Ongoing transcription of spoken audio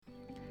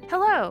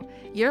Hello,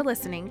 you're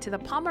listening to the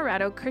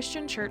Pomerado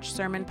Christian Church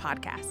Sermon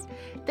Podcast.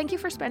 Thank you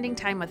for spending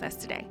time with us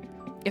today.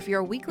 If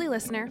you're a weekly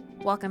listener,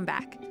 welcome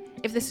back.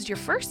 If this is your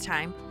first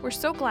time, we're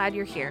so glad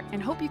you're here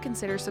and hope you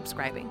consider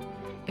subscribing.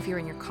 If you're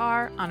in your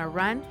car, on a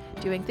run,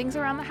 doing things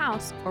around the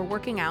house, or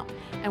working out,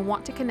 and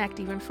want to connect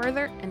even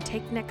further and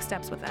take next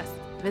steps with us,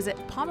 visit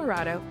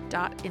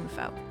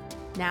pomerado.info.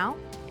 Now,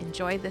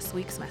 enjoy this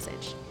week's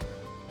message.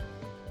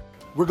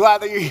 We're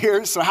glad that you're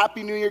here, so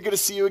Happy New Year, good to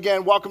see you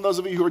again. Welcome those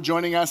of you who are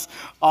joining us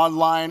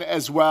online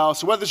as well.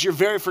 So whether it's your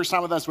very first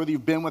time with us, whether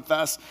you've been with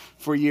us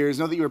for years,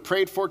 know that you were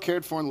prayed for,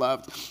 cared for, and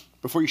loved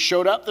before you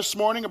showed up this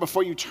morning or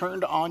before you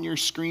turned on your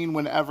screen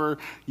whenever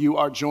you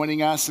are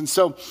joining us. And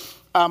so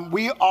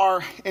we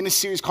are in a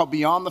series called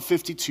Beyond the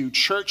 52,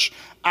 Church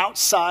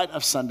Outside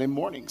of Sunday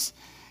Mornings.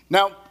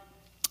 Now,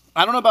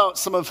 I don't know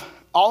about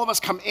all of us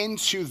come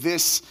into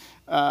this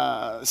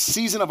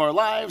season of our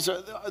lives,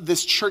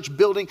 this church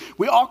building.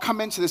 We all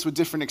come into this with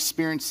different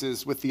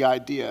experiences with the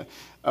idea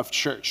of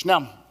church.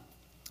 Now,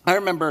 I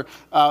remember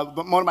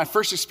one of my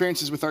first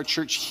experiences with our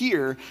church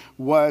here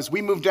was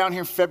we moved down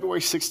here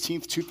February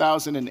 16th,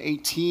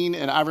 2018,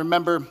 and I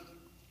remember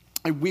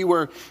we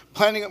were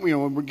planning,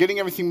 we're getting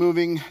everything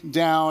moving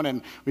down,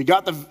 and we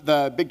got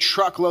the big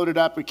truck loaded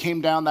up. We came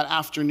down that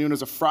afternoon, it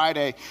was a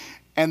Friday,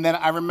 and then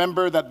I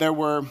remember that there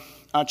were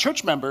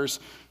church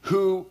members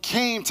who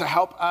came to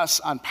help us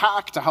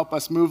unpack, to help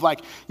us move,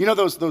 like,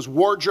 those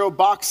wardrobe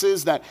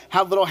boxes that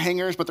have little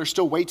hangers, but they're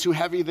still way too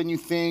heavy than you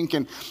think.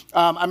 And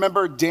I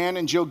remember Dan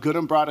and Jill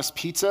Goodham brought us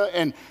pizza,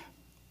 and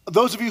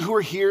those of you who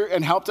were here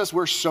and helped us,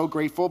 we're so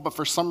grateful, but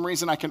for some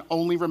reason I can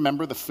only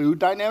remember the food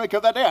dynamic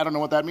of that day. I don't know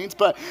what that means,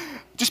 but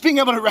just being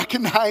able to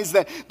recognize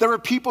that there were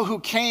people who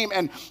came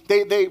and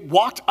they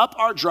walked up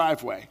our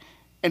driveway.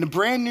 And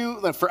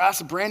for us,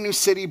 a brand new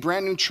city,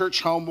 brand new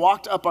church home,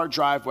 walked up our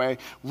driveway,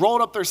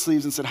 rolled up their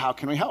sleeves and said, how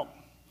can we help?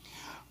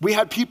 We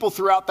had people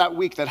throughout that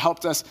week that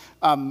helped us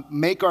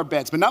make our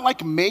beds, but not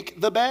like make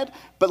the bed,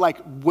 but like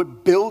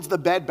would build the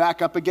bed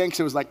back up again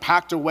because it was like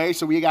packed away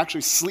so we could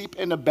actually sleep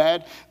in a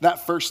bed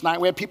that first night.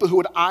 We had people who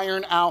would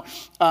iron out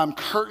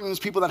curtains,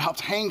 people that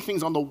helped hang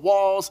things on the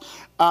walls,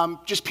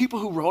 just people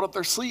who rolled up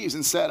their sleeves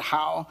and said,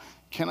 how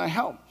can I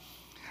help?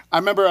 I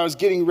remember I was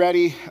getting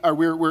ready, or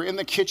we're in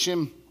the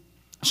kitchen.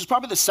 This was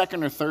probably the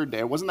second or third day.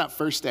 It wasn't that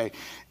first day.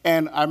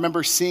 And I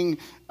remember seeing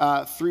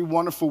three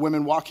wonderful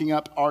women walking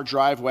up our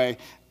driveway,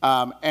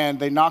 and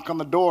they knock on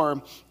the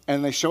door,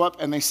 and they show up,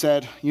 and they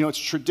said, it's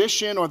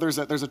tradition, or there's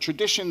a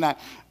tradition that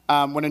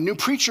when a new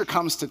preacher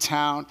comes to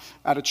town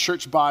at a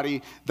church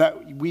body,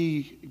 that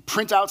we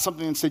print out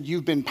something and said,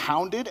 you've been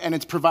pounded, and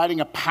it's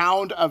providing a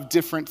pound of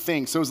different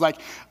things. So it was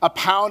like a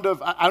pound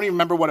of, I don't even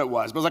remember what it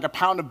was, but it was like a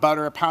pound of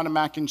butter, a pound of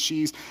mac and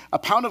cheese, a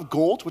pound of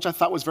gold, which I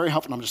thought was very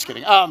helpful. No, I'm just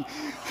kidding.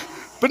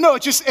 But no,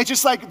 it's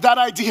just like that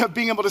idea of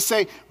being able to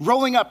say,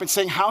 rolling up and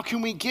saying, how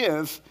can we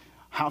give?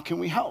 How can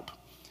we help?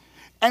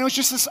 And it was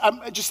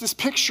just this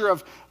picture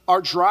of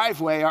our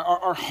driveway,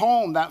 our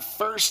home, that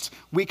first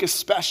week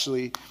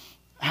especially,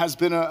 has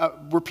been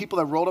were people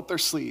that rolled up their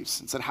sleeves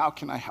and said, how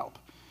can I help?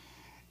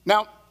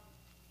 Now,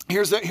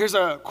 here's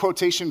a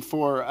quotation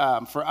for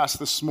us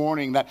this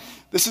morning, that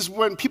this is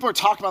when people are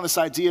talking about this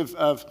idea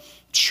of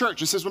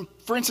church. It says,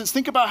 for instance,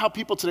 think about how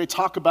people today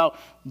talk about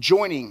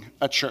joining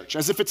a church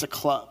as if it's a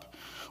club,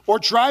 or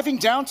driving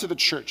down to the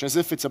church as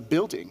if it's a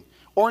building,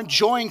 or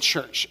enjoying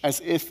church as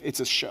if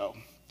it's a show.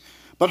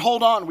 But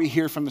hold on, we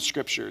hear from the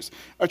scriptures.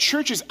 A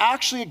church is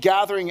actually a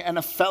gathering and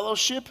a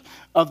fellowship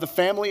of the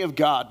family of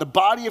God, the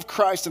body of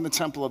Christ and the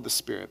temple of the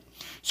Spirit.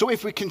 So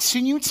if we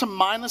continue to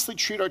mindlessly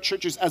treat our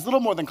churches as little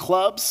more than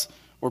clubs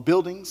or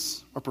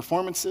buildings or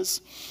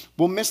performances,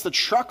 we'll miss the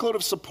truckload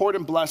of support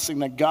and blessing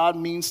that God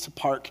means to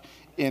park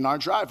in our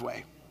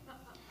driveway.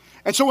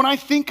 And so when I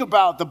think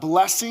about the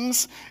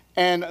blessings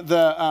and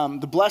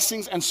the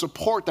blessings and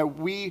support that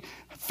we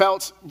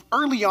felt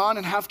early on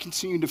and have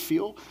continued to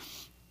feel,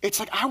 it's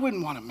like I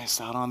wouldn't want to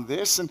miss out on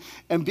this.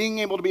 And being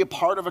able to be a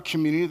part of a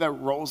community that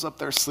rolls up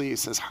their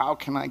sleeves, says, how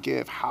can I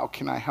give? How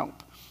can I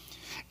help?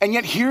 And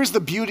yet here's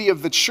the beauty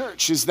of the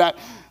church, is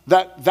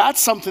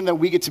that's something that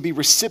we get to be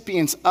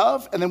recipients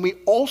of, and then we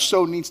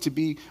also need to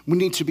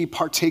be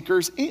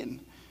partakers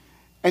in.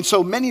 And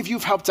so many of you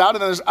have helped out,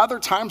 and there's other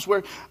times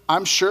where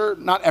I'm sure,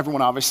 not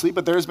everyone obviously,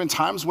 but there's been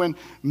times when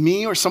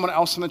me or someone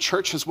else in the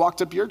church has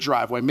walked up your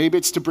driveway. Maybe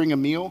it's to bring a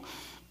meal,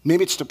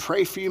 maybe it's to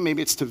pray for you,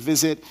 maybe it's to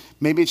visit,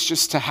 maybe it's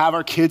just to have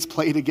our kids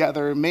play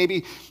together,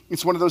 maybe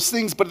it's one of those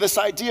things. But this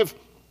idea of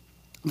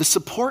the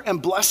support and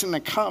blessing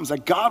that comes,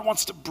 that God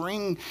wants to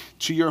bring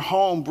to your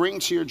home, bring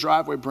to your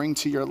driveway, bring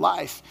to your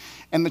life.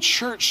 And the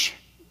church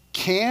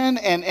can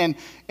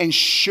and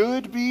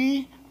should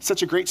be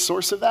such a great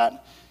source of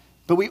that.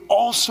 But we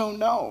also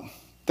know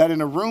that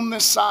in a room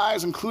this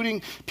size,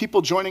 including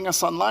people joining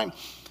us online,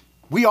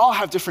 we all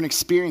have different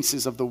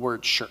experiences of the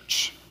word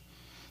church.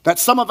 That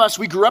some of us,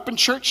 we grew up in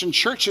church, and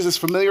church is as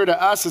familiar to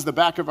us as the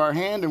back of our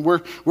hand, and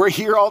we're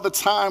here all the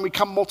time. We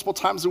come multiple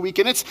times a week,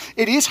 and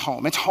it is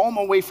home. It's home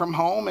away from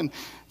home. And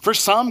for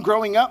some,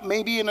 growing up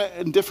maybe in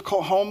a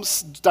difficult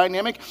homes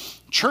dynamic,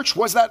 church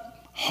was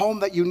that home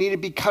that you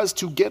needed because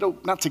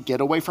not to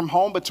get away from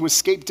home, but to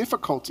escape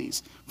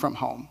difficulties from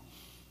home.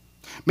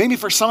 Maybe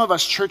for some of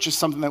us, church is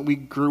something that we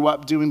grew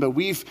up doing, but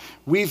we've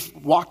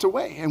walked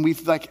away and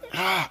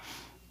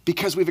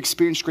because we've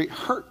experienced great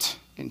hurt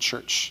in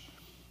church.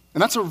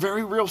 And that's a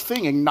very real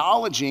thing,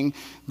 acknowledging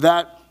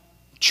that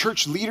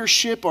church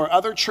leadership or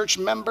other church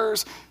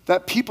members,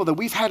 that people that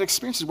we've had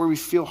experiences where we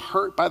feel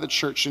hurt by the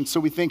church. And so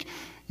we think,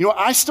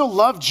 I still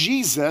love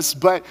Jesus,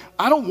 but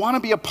I don't want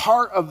to be a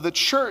part of the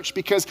church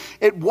because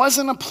it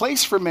wasn't a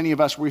place for many of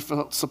us where we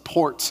felt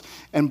support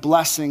and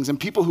blessings and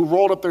people who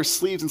rolled up their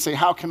sleeves and say,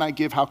 how can I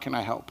give? How can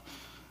I help?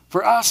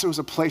 For us, it was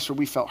a place where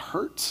we felt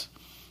hurt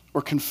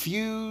or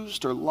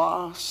confused or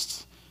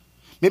lost.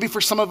 Maybe for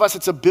some of us,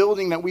 it's a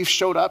building that we've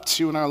showed up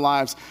to in our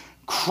lives,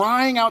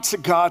 crying out to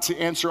God to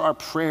answer our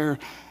prayer,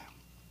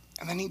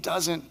 and then he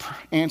doesn't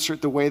answer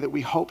it the way that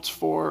we hoped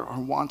for or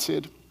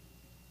wanted.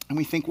 And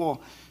we think,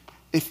 well,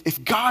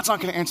 if God's not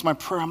going to answer my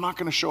prayer, I'm not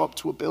going to show up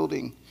to a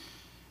building.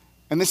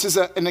 And this is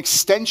an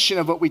extension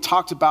of what we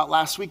talked about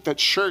last week, that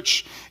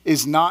church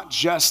is not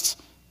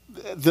just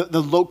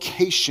the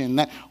location,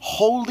 that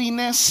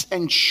holiness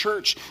and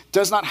church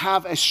does not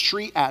have a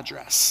street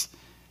address.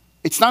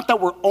 It's not that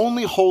we're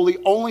only holy,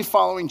 only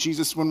following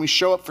Jesus when we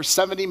show up for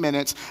 70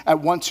 minutes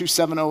at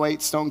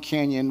 12708 Stone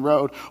Canyon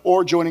Road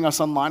or joining us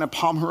online at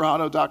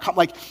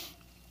palmerado.com.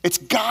 It's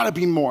got to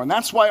be more. And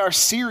that's why our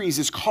series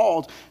is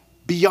called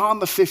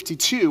Beyond the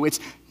 52. It's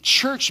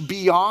church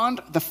beyond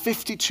the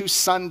 52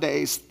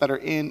 Sundays that are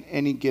in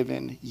any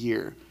given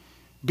year.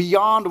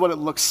 Beyond what it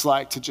looks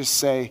like to just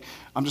say,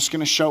 I'm just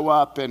going to show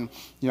up and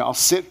I'll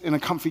sit in a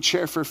comfy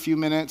chair for a few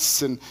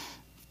minutes and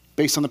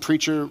based on the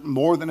preacher,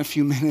 more than a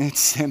few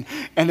minutes and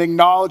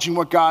acknowledging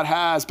what God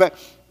has. But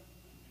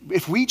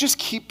if we just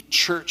keep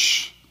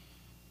church,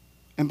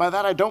 and by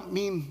that I don't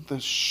mean the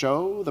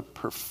show, the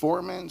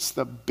performance,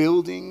 the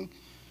building,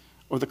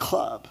 or the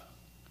club,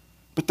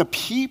 but the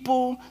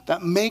people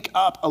that make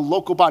up a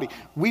local body.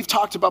 We've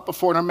talked about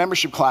before in our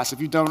membership class, if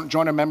you don't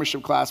join our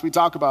membership class, we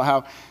talk about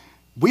how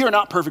we are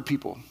not perfect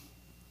people.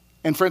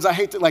 And friends, I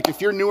hate to,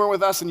 if you're newer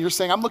with us and you're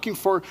saying, I'm looking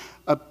for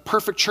a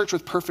perfect church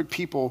with perfect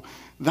people,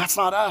 that's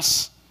not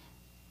us.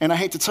 And I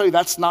hate to tell you,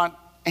 that's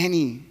not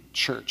any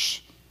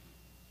church.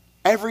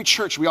 Every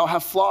church, we all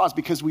have flaws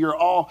because we are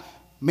all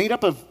made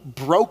up of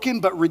broken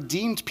but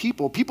redeemed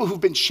people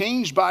who've been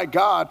changed by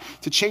God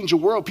to change the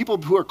world, people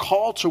who are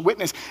called to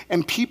witness,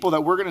 and people that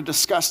we're going to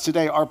discuss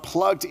today are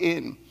plugged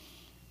in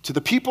to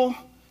the people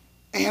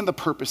and the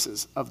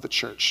purposes of the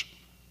church.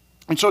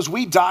 And so as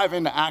we dive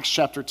into Acts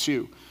chapter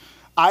 2,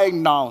 I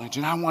acknowledge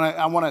and I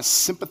want to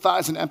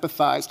sympathize and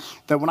empathize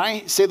that when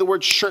I say the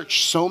word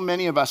church, so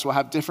many of us will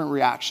have different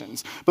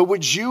reactions. But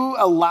would you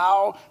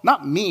allow,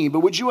 not me,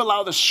 but would you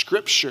allow the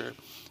scripture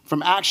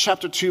from Acts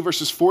chapter 2,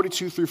 verses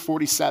 42 through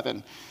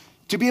 47,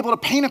 to be able to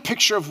paint a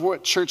picture of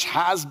what church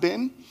has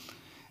been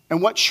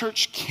and what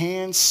church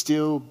can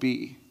still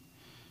be?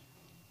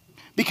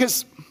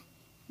 Because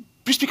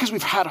just because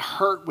we've had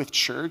hurt with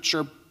church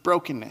or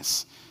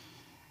brokenness,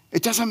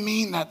 it doesn't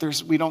mean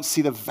that we don't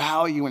see the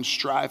value in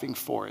striving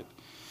for it.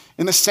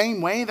 In the same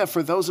way that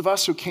for those of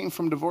us who came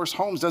from divorced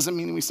homes, doesn't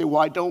mean we say,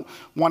 well, I don't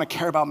want to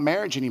care about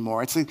marriage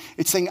anymore. It's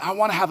saying I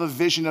want to have a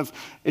vision of,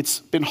 it's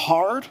been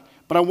hard,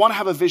 but I want to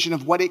have a vision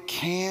of what it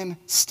can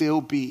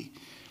still be.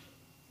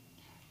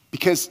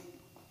 Because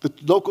the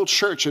local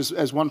church,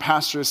 as one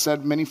pastor has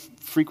said many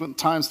frequent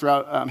times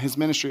throughout his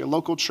ministry, a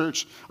local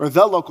church, or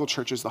the local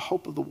church, is the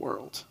hope of the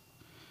world.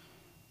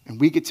 And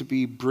we get to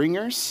be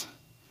bringers,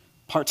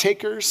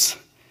 partakers,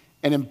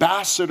 and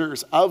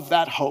ambassadors of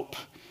that hope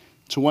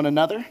to one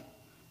another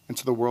and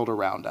to the world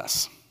around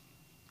us.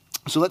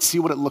 So let's see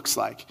what it looks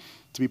like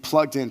to be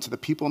plugged into the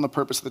people and the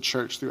purpose of the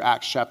church through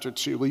Acts chapter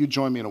 2. Will you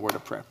join me in a word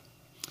of prayer?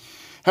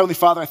 Heavenly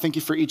Father, I thank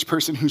you for each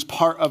person who's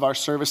part of our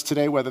service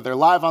today, whether they're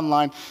live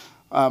online,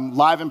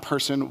 live in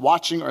person,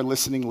 watching or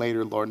listening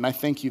later, Lord. And I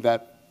thank you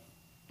that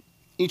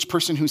each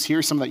person who's here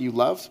is someone that you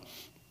love,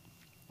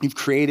 you've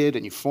created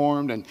and you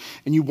formed, and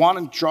you want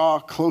to draw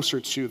closer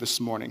to this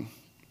morning.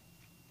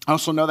 I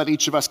also know that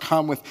each of us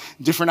come with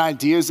different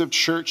ideas of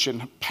church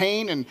and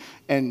pain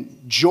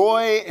and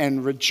joy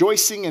and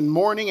rejoicing and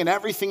mourning and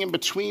everything in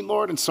between,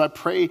 Lord. And so I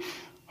pray,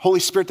 Holy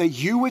Spirit, that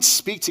you would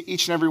speak to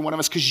each and every one of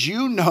us because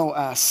you know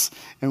us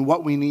and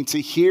what we need to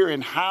hear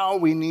and how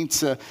we need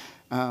to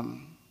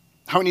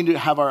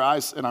have our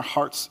eyes and our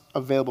hearts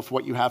available for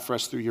what you have for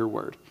us through your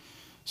word.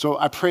 So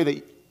I pray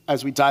that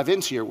as we dive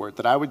into your word,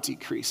 that I would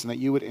decrease and that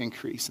you would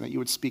increase and that you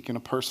would speak in a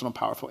personal,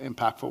 powerful,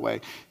 impactful way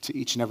to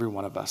each and every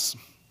one of us.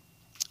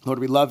 Lord,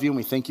 we love you and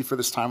we thank you for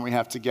this time we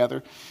have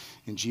together.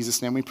 In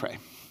Jesus' name we pray.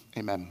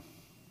 Amen.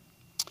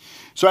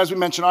 So as we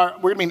mentioned,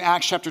 we're going to be in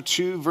Acts chapter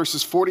 2,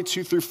 verses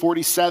 42 through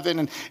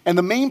 47. And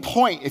the main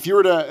point, if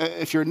you're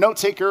a note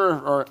taker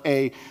or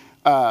a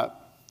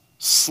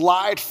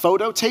slide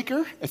photo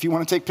taker, if you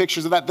want to take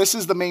pictures of that, this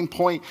is the main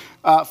point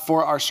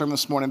for our sermon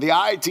this morning. The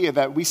idea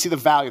that we see the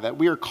value, that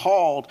we are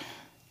called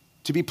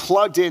to be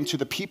plugged into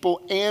the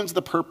people and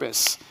the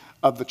purpose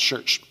of the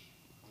church.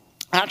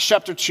 Acts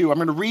chapter 2, I'm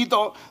going to read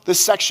this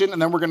section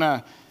and then we're going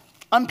to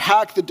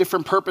unpack the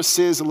different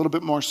purposes a little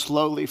bit more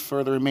slowly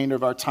for the remainder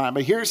of our time.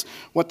 But here's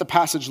what the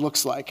passage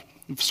looks like.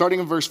 Starting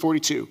in verse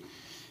 42.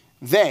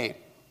 They,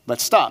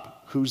 let's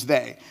stop. Who's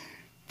they?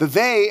 The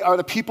they are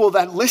the people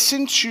that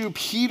listened to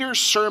Peter's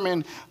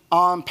sermon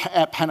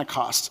at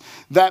Pentecost.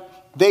 That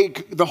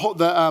the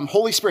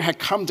Holy Spirit had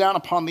come down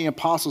upon the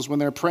apostles when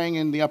they were praying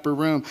in the upper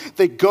room.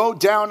 They go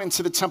down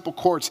into the temple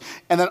courts.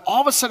 And then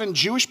all of a sudden,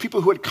 Jewish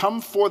people who had come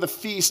for the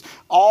feast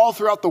all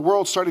throughout the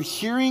world started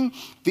hearing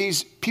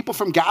these people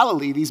from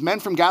Galilee, these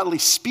men from Galilee,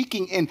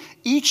 speaking in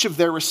each of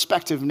their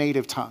respective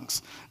native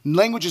tongues.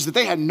 Languages that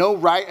they had no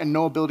right and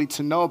no ability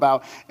to know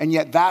about. And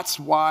yet that's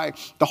why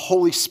the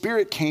Holy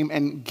Spirit came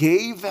and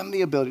gave them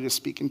the ability to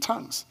speak in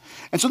tongues.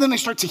 And so then they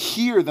start to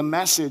hear the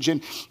message.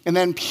 And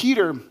then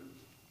Peter...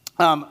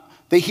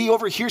 he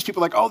overhears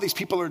people like, oh, these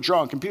people are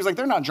drunk. And Peter's like,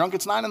 they're not drunk.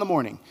 It's 9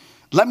 a.m.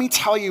 Let me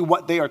tell you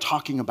what they are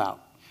talking about.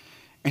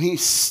 And he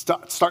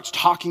starts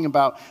talking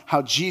about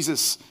how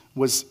Jesus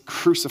was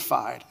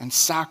crucified and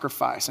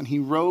sacrificed, and he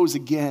rose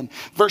again.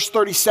 Verse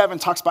 37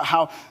 talks about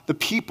how the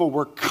people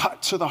were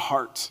cut to the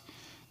heart,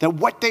 that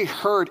what they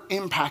heard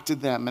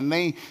impacted them. And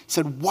they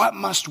said, what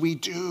must we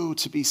do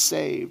to be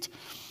saved?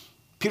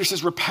 Peter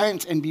says,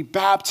 repent and be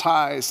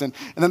baptized. And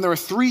then there were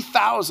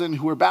 3,000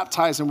 who were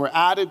baptized and were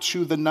added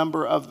to the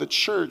number of the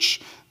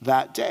church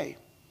that day.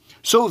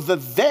 So the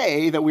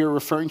they that we were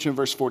referring to in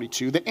verse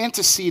 42, the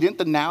antecedent,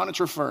 the noun it's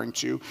referring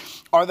to,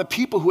 are the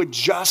people who had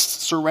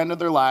just surrendered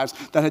their lives,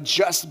 that had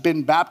just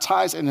been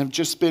baptized and have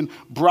just been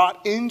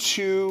brought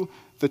into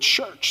the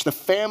church, the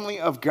family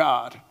of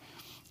God.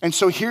 And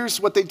so here's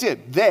what they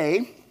did.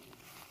 They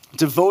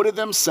devoted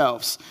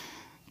themselves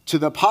to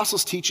the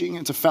apostles' teaching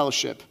and to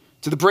fellowship,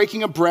 to the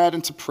breaking of bread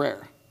and to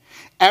prayer.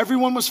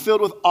 Everyone was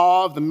filled with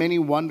awe of the many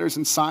wonders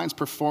and signs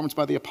performed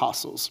by the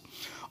apostles.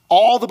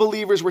 All the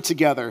believers were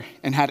together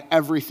and had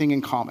everything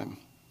in common.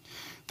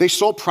 They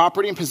sold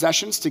property and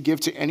possessions to give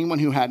to anyone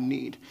who had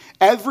need.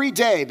 Every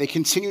day they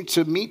continued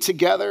to meet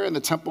together in the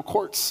temple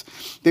courts.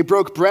 They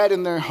broke bread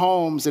in their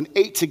homes and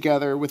ate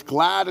together with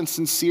glad and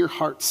sincere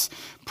hearts,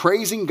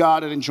 praising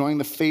God and enjoying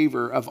the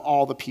favor of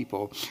all the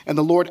people. And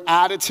the Lord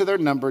added to their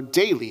number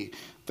daily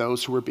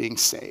those who were being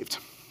saved.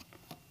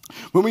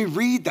 When we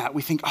read that,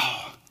 we think,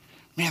 oh,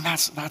 man,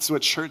 that's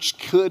what church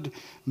could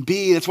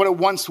be. That's what it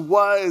once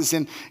was.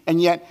 And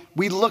yet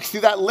we look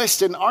through that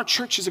list, and our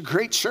church is a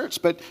great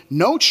church, but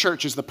no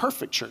church is the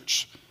perfect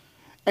church.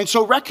 And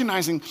so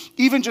recognizing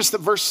even just the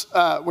verse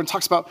when it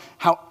talks about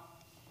how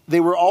they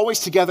were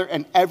always together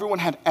and everyone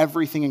had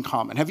everything in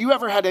common. Have you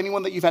ever had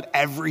anyone that you've had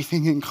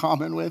everything in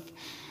common with?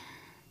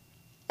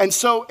 And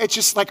so it's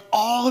just like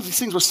all of these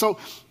things were so,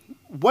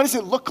 what does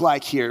it look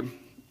like here?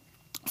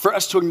 For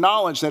us to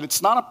acknowledge that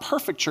it's not a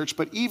perfect church,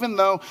 but even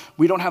though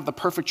we don't have the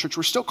perfect church,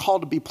 we're still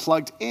called to be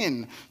plugged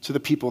in to the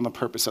people and the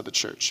purpose of the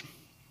church.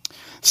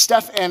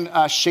 Steph and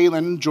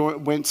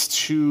Shaylin went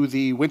to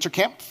the winter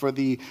camp for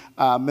the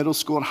middle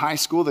school and high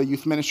school, the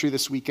youth ministry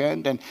this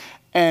weekend.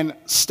 And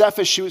Steph,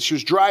 as she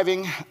was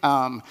driving,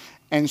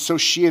 and so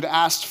she had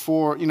asked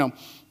for, you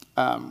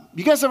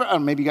guys ever,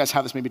 maybe you guys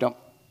have this, maybe you don't.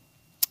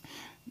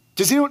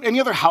 Does any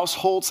other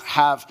households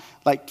have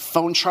like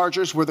phone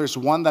chargers where there's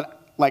one that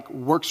like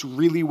works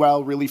really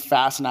well, really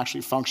fast, and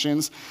actually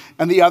functions?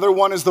 And the other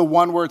one is the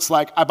one where it's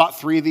like, I bought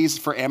 3 of these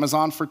for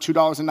Amazon for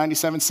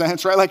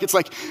 $2.97, right? Like it's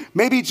like,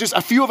 maybe just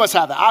a few of us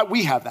have that.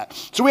 We have that.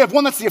 So we have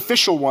one that's the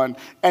official one,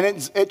 and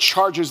it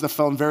charges the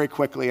phone very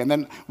quickly. And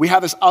then we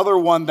have this other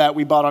one that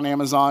we bought on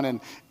Amazon,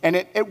 and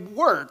it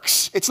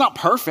works. It's not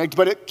perfect,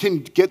 but it can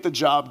get the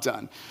job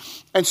done.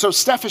 And so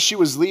Steph, as she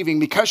was leaving,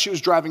 because she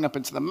was driving up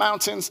into the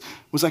mountains,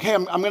 was like, hey,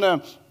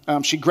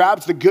 she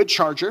grabbed the good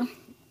charger,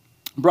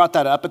 brought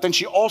that up, but then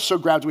she also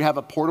grabbed, we have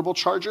a portable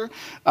charger.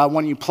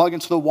 When you plug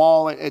into the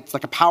wall, it's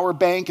like a power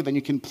bank, and then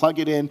you can plug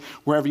it in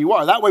wherever you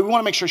are. That way, we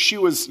want to make sure she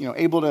was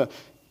able to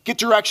get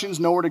directions,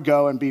 know where to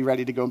go, and be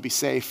ready to go and be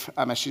safe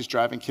as she's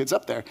driving kids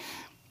up there.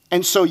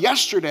 And so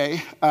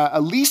yesterday,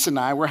 Elise and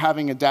I were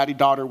having a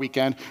daddy-daughter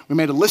weekend. We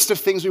made a list of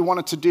things we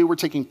wanted to do. We're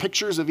taking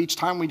pictures of each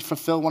time we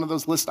fulfill one of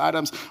those list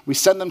items. We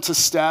send them to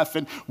Steph.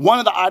 And one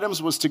of the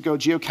items was to go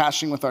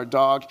geocaching with our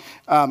dog.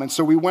 And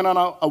so we went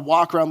on a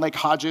walk around Lake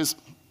Hodges.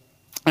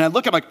 And I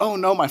look, I'm like, oh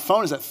no, my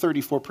phone is at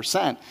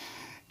 34%.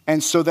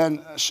 And so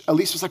then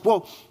Elise was like,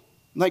 well,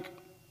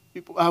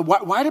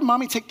 why did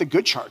mommy take the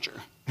good charger?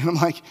 And I'm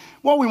like,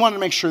 well, we wanted to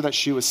make sure that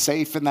she was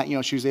safe and that,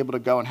 she was able to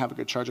go and have a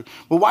good charger.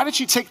 Well, why did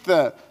she take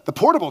the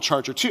portable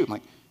charger too? I'm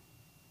like,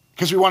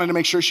 because we wanted to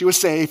make sure she was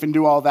safe and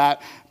do all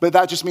that. But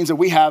that just means that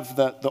we have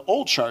the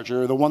old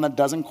charger, the one that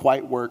doesn't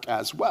quite work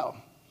as well.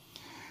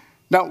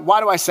 Now,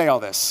 why do I say all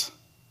this?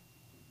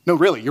 No,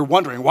 really, you're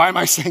wondering, why am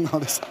I saying all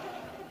this?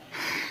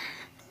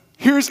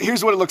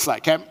 Here's what it looks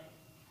like, okay?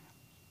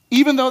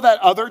 Even though that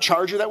other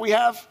charger that we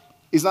have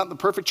is not the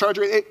perfect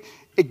charger,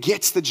 it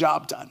gets the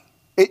job done.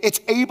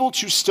 It's able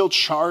to still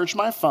charge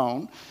my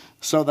phone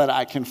so that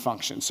I can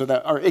function,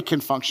 or it can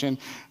function.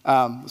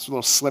 There's a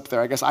little slip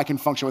there. I guess I can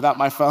function without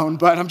my phone,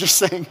 but I'm just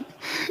saying,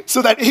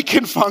 so that it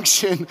can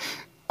function.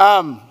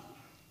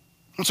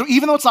 So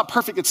even though it's not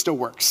perfect, it still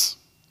works.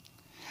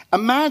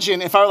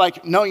 Imagine if I were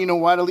like, no, you know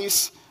what,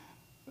 Elise?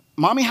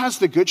 Mommy has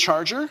the good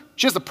charger.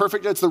 She has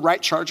it's the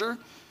right charger.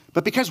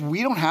 But because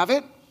we don't have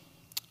it,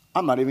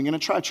 I'm not even going to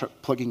try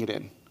plugging it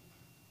in.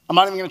 I'm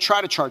not even going to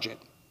try to charge it.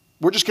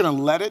 We're just going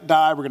to let it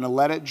die. We're going to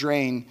let it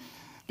drain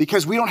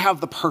because we don't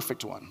have the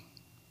perfect one.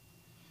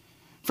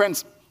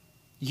 Friends,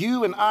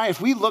 you and I,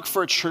 if we look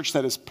for a church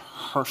that is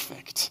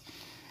perfect,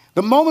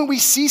 the moment we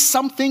see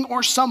something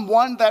or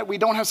someone that we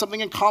don't have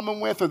something in common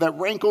with or that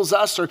rankles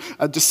us or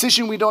a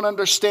decision we don't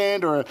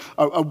understand or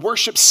a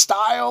worship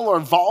style or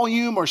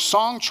volume or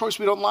song choice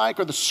we don't like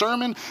or the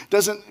sermon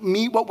doesn't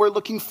meet what we're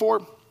looking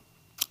for,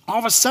 all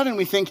of a sudden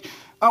we think,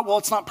 oh, well,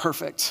 it's not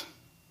perfect.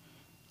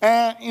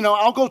 And,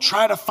 I'll go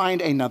try to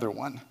find another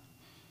one. And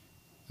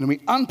then we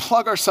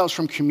unplug ourselves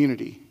from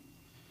community.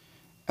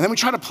 And then we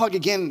try to plug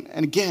again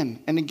and again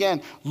and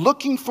again,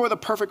 looking for the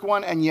perfect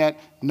one, and yet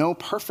no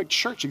perfect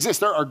church exists.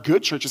 There are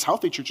good churches,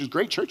 healthy churches,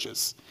 great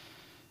churches.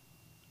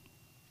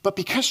 But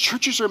because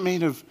churches are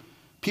made of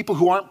people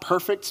who aren't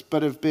perfect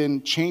but have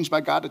been changed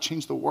by God to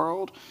change the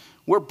world,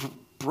 we're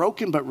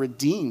broken but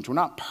redeemed. We're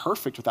not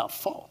perfect without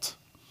fault.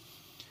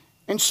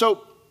 And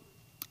so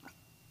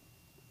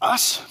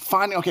us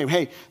finding, okay,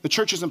 hey, the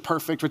church isn't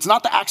perfect. It's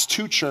not the Acts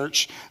 2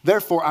 church.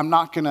 Therefore, I'm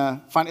not going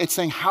to find it. It's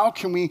saying, how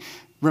can we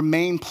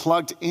remain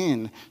plugged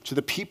in to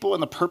the people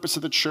and the purpose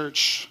of the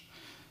church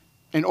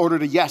in order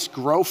to, yes,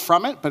 grow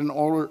from it, but in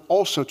order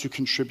also to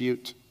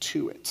contribute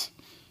to it?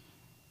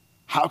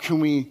 How can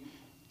we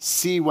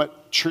see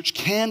what church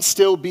can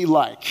still be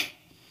like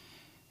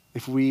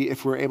if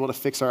we're able to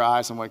fix our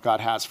eyes on what God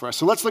has for us?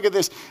 So let's look at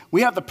this.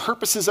 We have the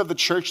purposes of the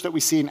church that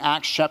we see in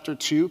Acts chapter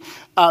 2.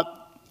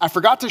 I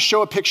forgot to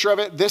show a picture of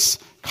it. This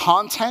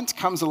content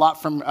comes a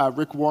lot from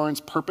Rick Warren's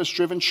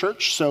Purpose-Driven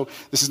Church. So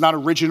this is not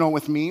original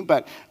with me,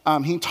 but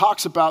he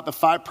talks about the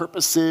 5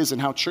 purposes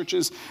and how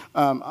churches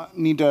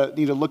need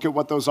to look at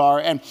what those are.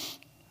 And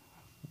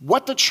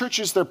what the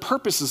churches, their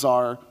purposes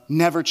are,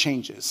 never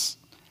changes.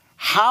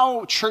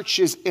 How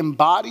churches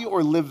embody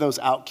or live those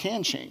out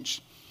can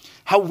change.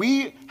 How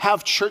we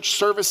have church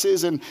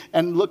services and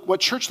look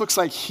what church looks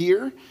like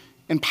here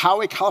in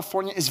Poway,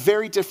 California is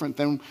very different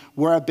than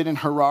where I've been in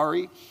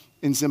Harare,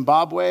 in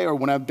Zimbabwe, or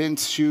when I've been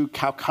to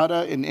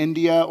Calcutta in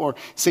India, or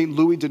St.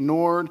 Louis de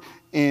Nord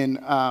in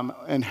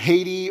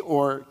Haiti,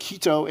 or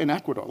Quito in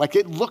Ecuador. Like,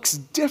 it looks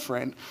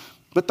different,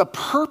 but the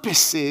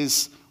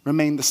purposes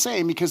remain the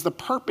same because the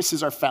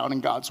purposes are found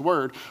in God's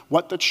word,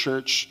 what the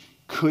church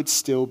could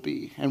still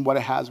be and what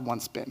it has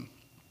once been.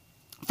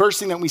 First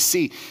thing that we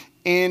see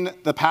in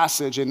the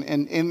passage and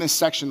in this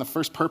section, the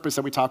first purpose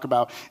that we talk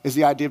about is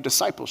the idea of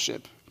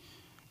discipleship.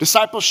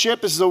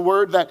 Discipleship is a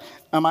word that,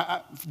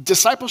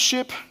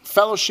 discipleship,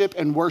 fellowship,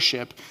 and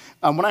worship.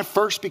 When I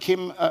first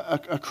became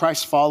a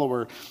Christ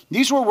follower,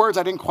 these were words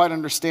I didn't quite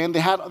understand.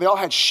 They all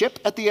had ship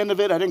at the end of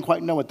it. I didn't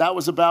quite know what that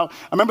was about.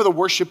 I remember the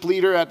worship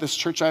leader at this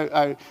church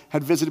I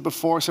had visited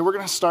before said, we're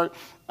going to start,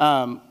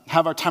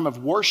 have our time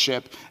of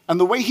worship. And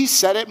the way he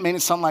said it made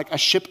it sound like a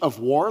ship of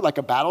war, like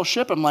a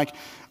battleship. I'm like,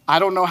 I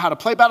don't know how to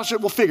play battleship.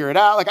 We'll figure it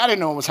out. Like, I didn't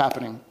know what was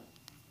happening.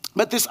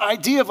 But this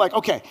idea of like,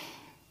 okay,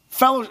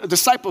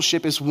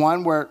 discipleship is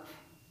one where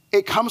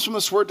it comes from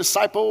this word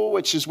disciple,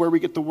 which is where we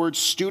get the word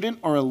student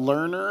or a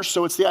learner.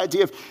 So it's the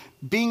idea of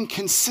being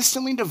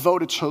consistently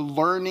devoted to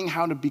learning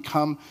how to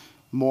become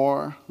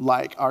more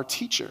like our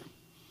teacher.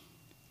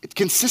 It's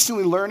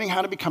consistently learning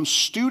how to become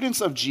students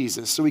of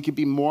Jesus so we can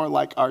be more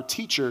like our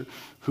teacher,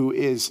 who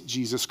is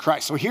Jesus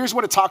Christ. So here's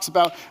what it talks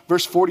about,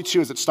 verse 42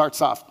 as it starts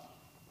off.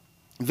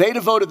 They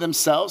devoted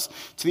themselves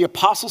to the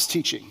apostles'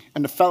 teaching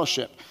and to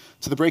fellowship,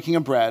 to the breaking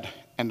of bread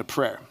and to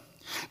prayer.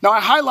 Now, I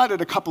highlighted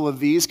a couple of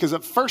these because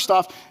first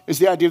off is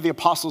the idea of the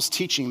apostles'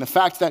 teaching. The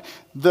fact that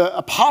the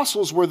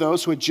apostles were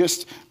those who had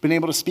just been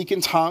able to speak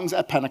in tongues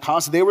at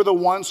Pentecost. They were the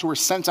ones who were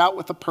sent out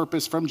with a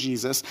purpose from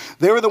Jesus.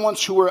 They were the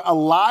ones who were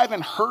alive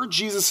and heard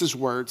Jesus'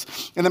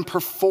 words and then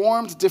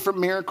performed different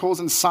miracles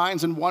and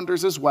signs and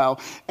wonders as well.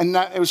 And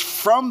that it was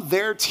from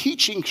their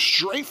teaching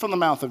straight from the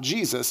mouth of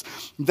Jesus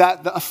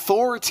that the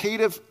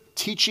authoritative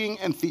teaching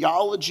and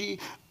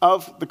theology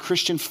of the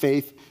Christian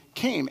faith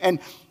came. And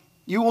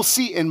you will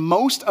see in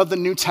most of the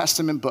New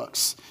Testament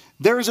books,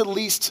 there is at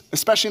least,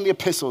 especially in the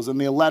epistles and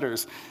the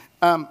letters,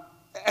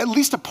 at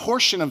least a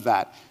portion of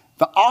that.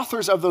 The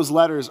authors of those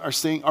letters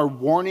are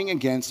warning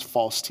against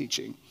false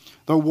teaching.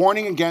 They're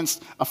warning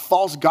against a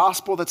false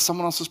gospel that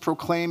someone else is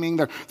proclaiming.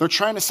 They're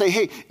trying to say,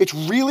 hey, it's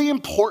really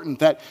important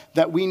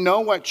that we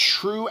know what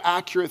true,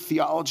 accurate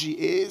theology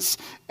is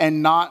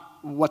and not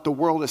what the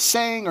world is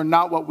saying or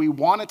not what we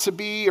want it to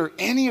be or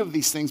any of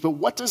these things, but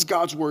what does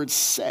God's word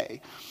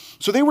say?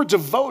 So they were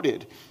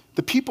devoted.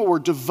 The people were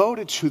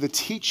devoted to the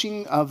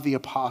teaching of the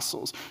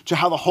apostles, to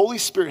how the Holy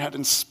Spirit had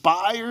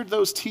inspired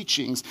those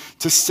teachings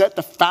to set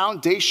the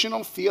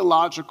foundational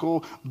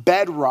theological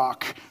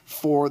bedrock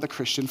for the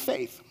Christian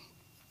faith.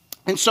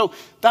 And so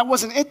that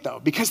wasn't it,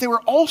 though, because they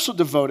were also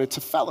devoted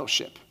to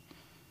fellowship.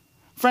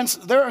 Friends,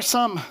 there are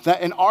some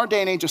that in our day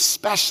and age,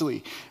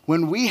 especially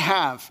when we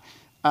have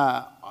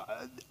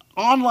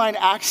online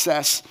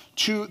access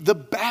to the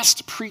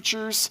best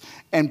preachers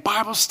and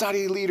Bible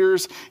study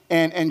leaders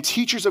and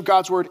teachers of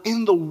God's word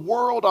in the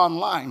world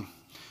online,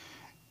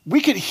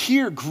 we could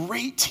hear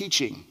great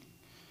teaching.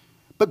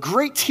 But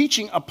great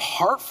teaching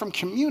apart from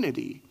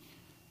community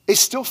is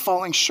still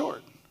falling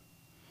short.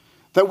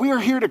 That we are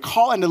here to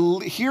call and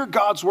to hear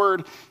God's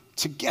word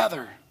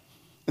together.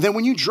 And then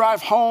when you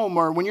drive home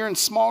or when you're in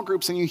small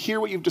groups and you hear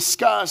what you've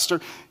discussed, or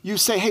you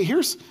say, hey,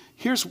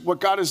 here's what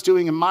God is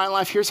doing in my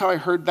life. Here's how I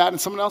heard that. And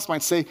someone else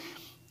might say,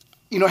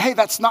 hey,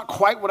 that's not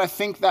quite what I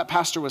think that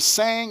pastor was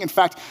saying. In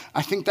fact,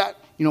 I think that,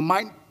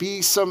 might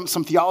be some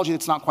theology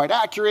that's not quite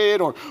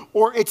accurate, or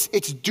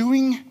it's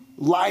doing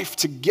life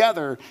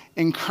together,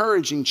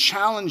 encouraging,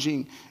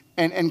 challenging,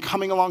 and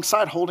coming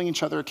alongside, holding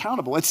each other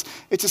accountable. It's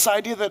this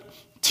idea that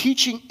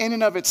teaching in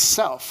and of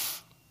itself,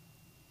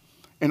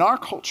 in our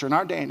culture, in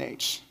our day and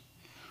age,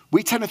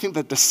 we tend to think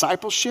that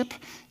discipleship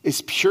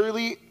is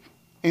purely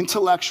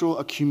intellectual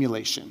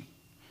accumulation.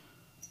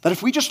 That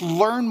if we just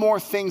learn more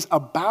things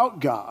about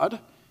God,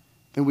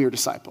 then we are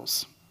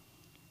disciples.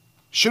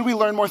 Should we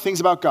learn more things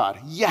about God?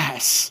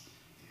 Yes.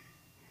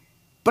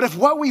 But if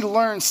what we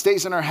learn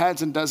stays in our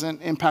heads and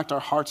doesn't impact our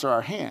hearts or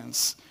our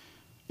hands,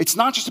 it's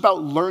not just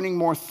about learning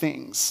more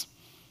things.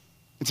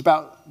 It's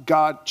about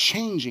God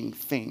changing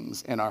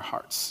things in our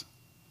hearts.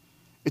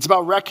 It's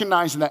about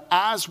recognizing that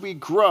as we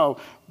grow,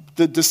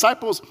 the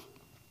disciples,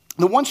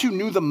 the ones who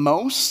knew the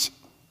most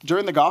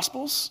during the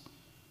Gospels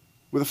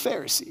were the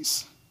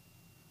Pharisees.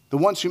 The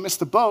ones who missed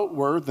the boat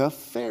were the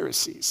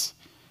Pharisees.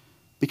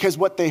 Because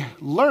what they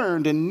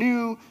learned and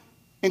knew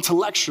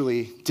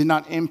intellectually did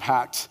not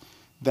impact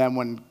them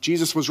when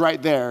Jesus was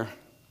right there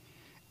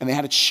and they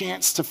had a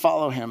chance to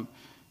follow him.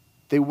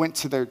 They went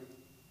to their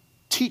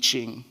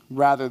teaching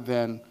rather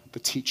than the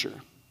teacher.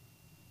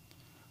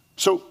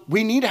 So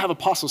we need to have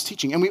apostles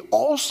teaching, and we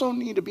also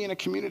need to be in a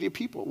community of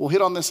people. We'll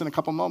hit on this in a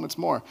couple moments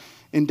more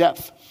in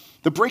depth.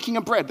 The breaking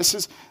of bread. This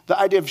is the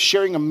idea of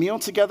sharing a meal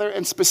together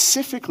and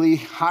specifically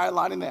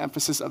highlighting the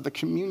emphasis of the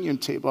communion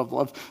table,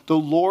 of the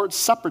Lord's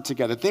Supper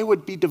together. They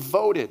would be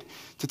devoted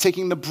to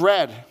taking the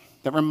bread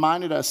that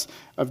reminded us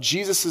of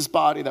Jesus'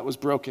 body that was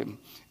broken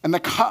and the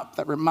cup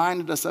that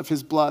reminded us of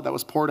his blood that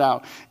was poured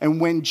out.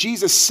 And when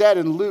Jesus said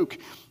in Luke,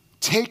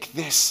 take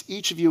this,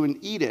 each of you, and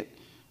eat it,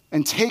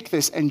 and take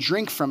this and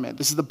drink from it.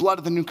 This is the blood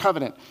of the new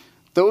covenant.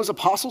 Those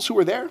apostles who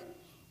were there,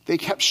 they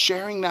kept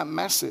sharing that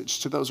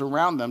message to those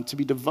around them to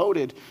be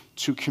devoted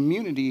to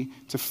community,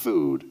 to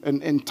food,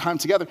 and time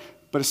together,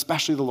 but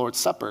especially the Lord's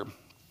Supper.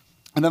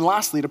 And then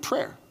lastly, to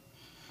prayer.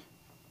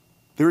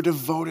 They were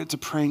devoted to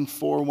praying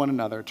for one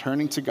another,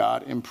 turning to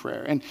God in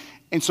prayer.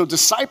 And so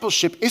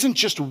discipleship isn't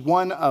just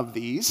one of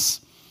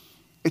these.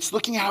 It's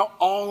looking at how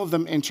all of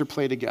them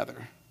interplay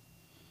together.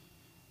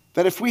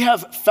 That if we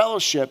have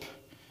fellowship,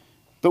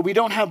 but we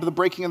don't have the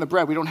breaking of the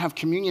bread, we don't have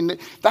communion,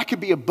 that could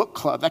be a book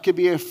club, that could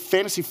be a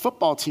fantasy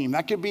football team,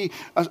 that could be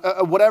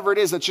a whatever it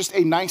is, that's just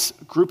a nice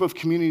group of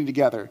community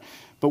together.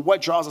 But what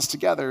draws us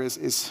together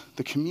is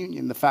the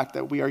communion, the fact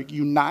that we are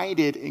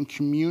united in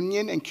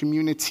communion and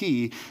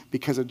community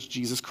because of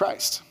Jesus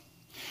Christ.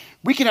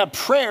 We can have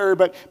prayer,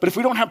 but if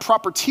we don't have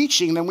proper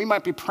teaching, then we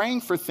might be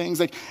praying for things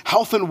like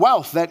health and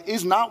wealth. That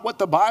is not what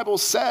the Bible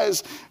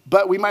says,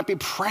 but we might be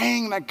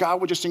praying that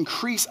God would just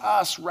increase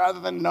us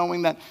rather than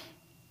knowing that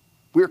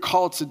we're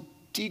called to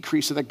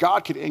decrease so that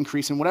God could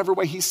increase in whatever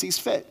way he sees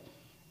fit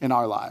in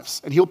our lives.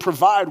 And he'll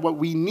provide what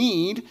we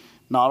need,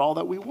 not all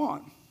that we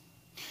want.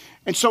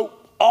 And so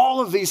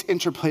all of these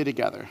interplay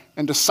together.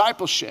 And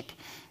discipleship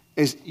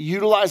is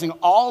utilizing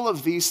all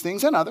of these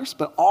things and others,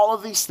 but all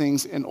of these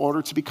things in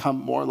order to become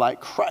more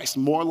like Christ,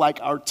 more like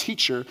our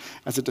teacher.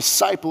 As a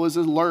disciple, as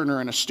a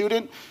learner and a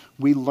student,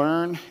 we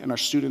learn and are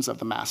students of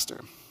the master.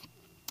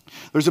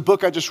 There's a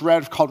book I just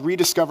read called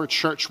Rediscover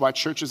Church, Why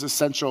Church is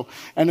Essential,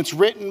 and it's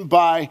written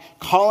by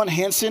Colin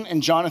Hansen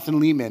and Jonathan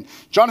Leeman.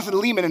 Jonathan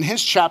Leeman, in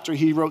his chapter,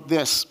 he wrote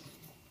this.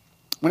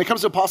 When it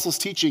comes to apostles'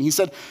 teaching, he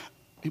said,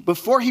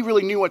 before he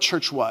really knew what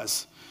church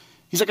was,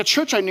 he's like, a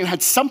church I knew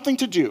had something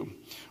to do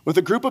with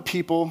a group of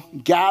people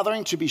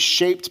gathering to be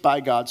shaped by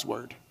God's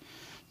word.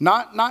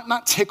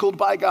 Not tickled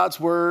by God's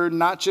word,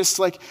 not just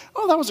like,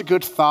 oh, that was a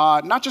good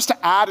thought, not just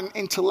to add an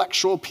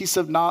intellectual piece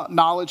of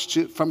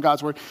knowledge from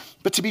God's word,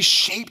 but to be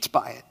shaped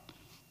by it.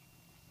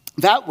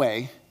 That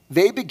way,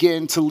 they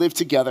begin to live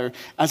together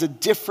as a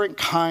different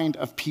kind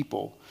of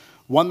people,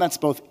 one that's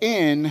both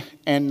in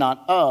and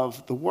not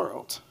of the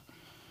world.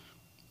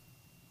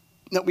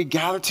 That we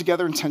gather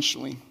together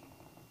intentionally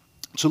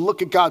to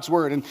look at God's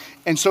word.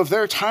 And so if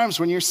there are times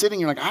when you're sitting,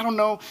 you're like, I don't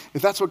know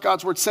if that's what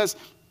God's word says,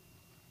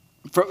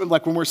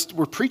 like when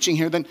we're preaching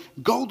here, then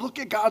go look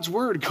at God's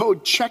word, go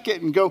check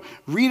it and go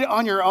read it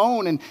on your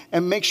own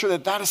and make sure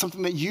that is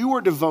something that you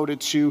are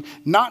devoted to,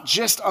 not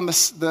just on the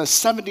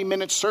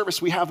 70-minute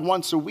service we have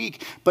once a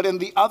week, but in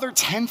the other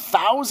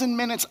 10,000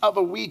 minutes of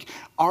a week.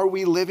 Are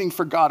we living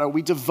for God? Are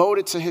we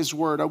devoted to his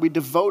word? Are we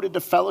devoted to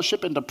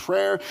fellowship and to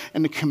prayer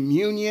and to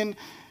communion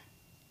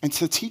and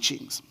to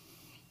teachings?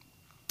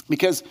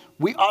 Because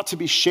we ought to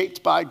be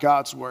shaped by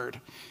God's word.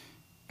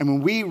 And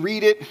when we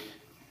read it,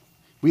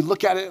 We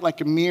look at it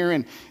like a mirror,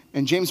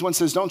 and James 1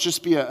 says, don't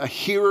just be a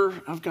hearer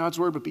of God's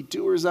word, but be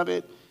doers of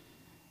it.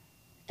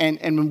 And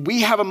when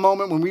we have a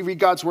moment when we read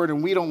God's word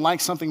and we don't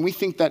like something, we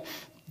think that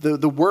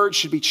the word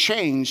should be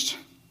changed.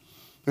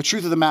 The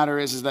truth of the matter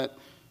is that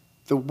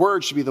the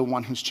word should be the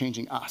one who's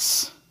changing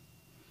us.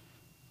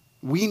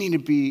 We need to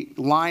be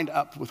lined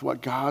up with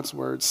what God's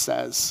word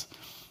says.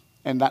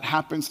 And that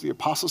happens through the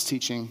apostles'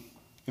 teaching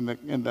in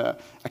the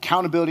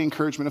accountability,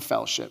 encouragement of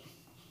fellowship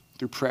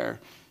through prayer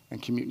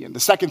and communion. The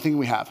second thing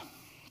we have,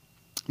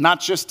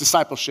 not just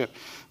discipleship,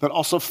 but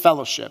also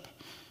fellowship.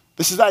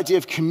 This is the idea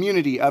of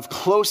community, of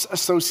close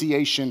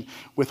association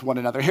with one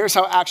another. Here's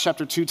how Acts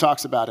chapter 2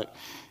 talks about it.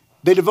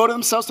 They devoted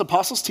themselves to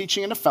apostles'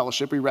 teaching and to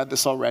fellowship. We read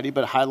this already,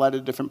 but highlighted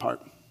a different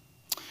part.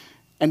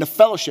 And to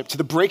fellowship, to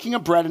the breaking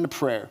of bread and to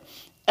prayer.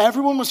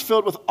 Everyone was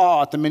filled with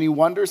awe at the many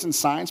wonders and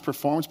signs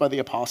performed by the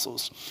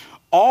apostles.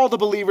 All the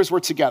believers were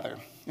together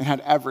and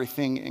had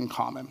everything in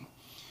common.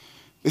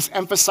 This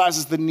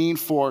emphasizes the need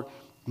for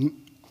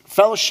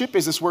fellowship.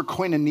 Is this word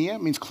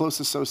koinonia, means close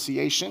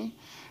association.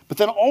 But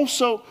then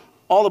also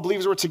all the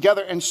believers were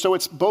together, and so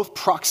it's both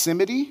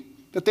proximity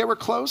that they were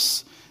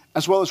close,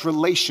 as well as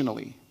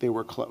relationally they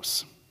were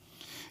close.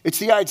 It's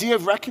the idea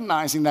of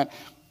recognizing that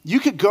you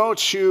could go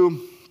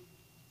to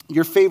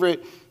your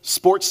favorite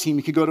sports team,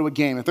 you could go to a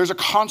game. If there's a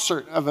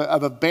concert of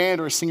a band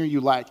or a singer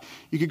you like,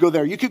 you could go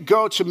there. You could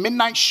go to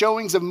midnight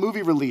showings of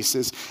movie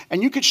releases,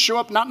 and you could show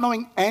up not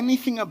knowing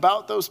anything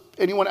about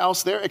anyone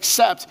else there,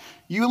 except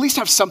you at least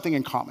have something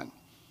in common.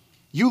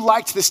 You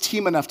liked this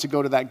team enough to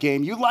go to that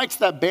game. You liked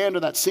that band or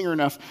that singer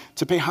enough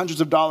to pay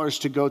hundreds of dollars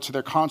to go to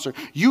their concert.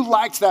 You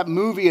liked that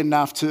movie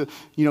enough to,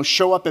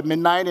 show up at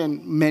midnight,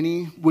 and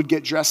many would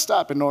get dressed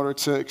up in order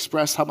to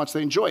express how much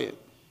they enjoy it.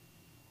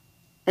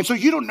 And so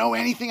you don't know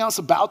anything else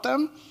about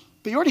them,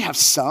 but you already have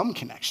some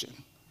connection.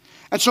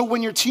 And so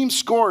when your team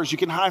scores, you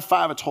can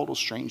high-five a total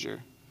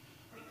stranger.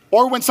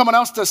 Or when someone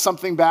else does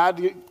something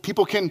bad,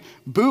 people can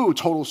boo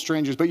total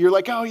strangers, but you're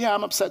like, oh yeah,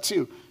 I'm upset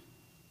too.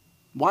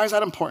 Why is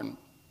that important?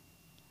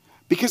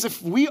 Because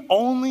if we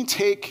only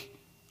take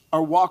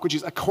our walk, which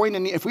is a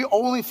koinonia, if we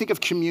only think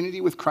of community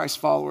with Christ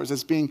followers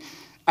as being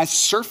as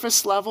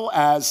surface level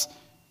as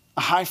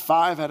a high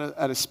five at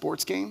a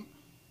sports game,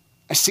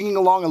 as singing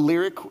along a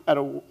lyric at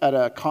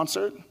a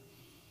concert,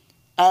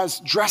 as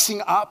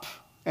dressing up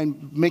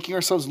and making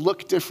ourselves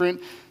look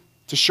different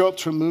to show up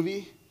to a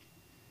movie,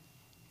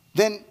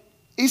 then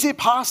is it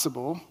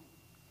possible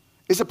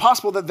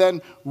that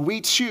then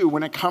we too,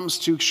 when it comes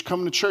to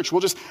coming to church,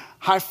 we'll just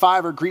high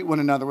five or greet one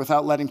another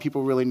without letting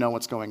people really know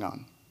what's going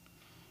on?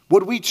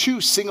 Would we too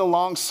sing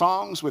along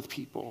songs with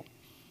people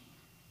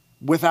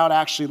without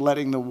actually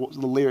letting the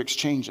lyrics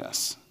change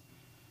us?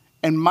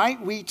 And might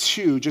we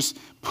too just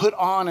put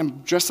on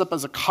and dress up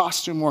as a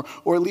costume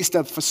or at least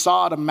a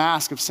facade, a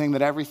mask of saying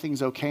that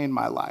everything's okay in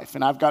my life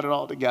and I've got it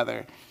all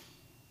together,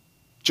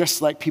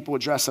 just like people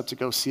would dress up to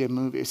go see a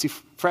movie. See,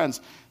 friends,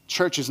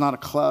 church is not a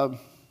club.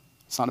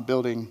 It's not a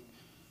building.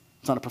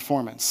 It's not a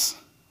performance.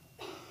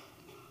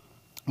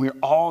 We're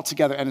all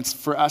together, and it's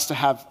for us to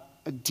have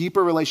a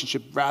deeper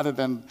relationship rather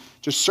than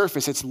just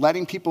surface. It's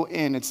letting people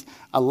in. It's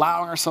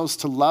allowing ourselves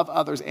to love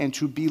others and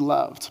to be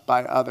loved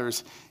by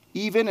others,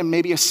 even and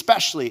maybe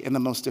especially in the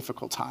most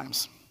difficult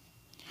times.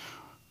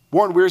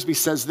 Warren Wiersbe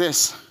says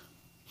this.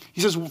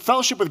 He says,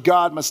 fellowship with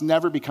God must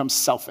never become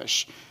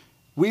selfish.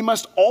 We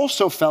must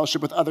also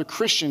fellowship with other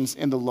Christians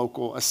in the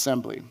local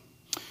assembly.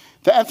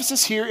 The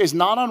emphasis here is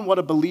not on what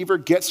a believer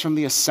gets from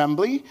the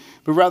assembly,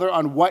 but rather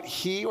on what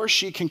he or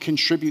she can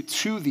contribute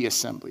to the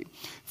assembly.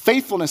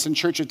 Faithfulness in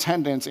church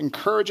attendance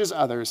encourages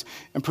others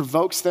and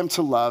provokes them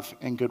to love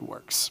and good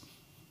works.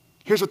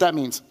 Here's what that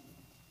means.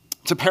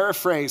 To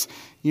paraphrase,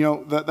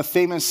 the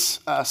famous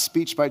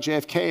speech by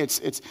JFK,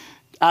 it's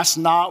ask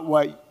not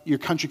what your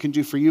country can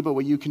do for you, but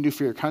what you can do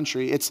for your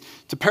country. It's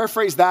to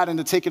paraphrase that and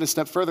to take it a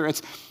step further.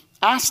 It's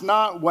ask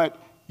not what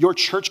your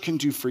church can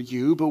do for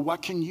you, but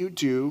what can you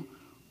do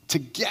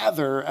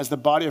together as the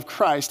body of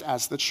Christ,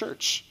 as the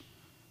church?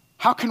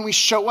 How can we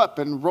show up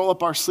and roll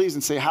up our sleeves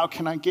and say, how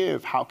can I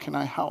give? How can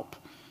I help?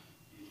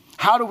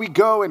 How do we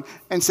go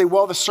and say,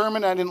 well, the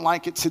sermon, I didn't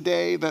like it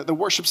today. The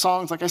worship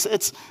songs, like I said,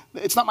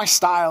 it's not my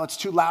style. It's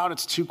too loud.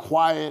 It's too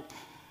quiet.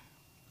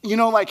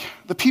 Like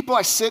the people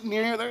I sit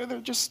near, they're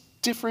just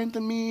different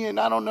than me, and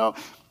I don't know.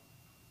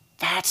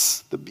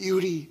 That's the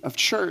beauty of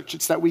church.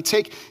 It's that we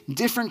take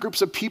different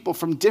groups of people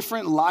from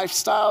different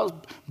lifestyles,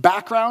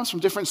 backgrounds, from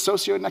different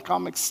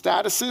socioeconomic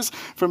statuses,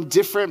 from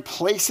different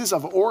places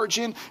of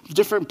origin,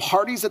 different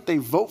parties that they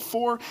vote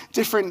for,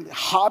 different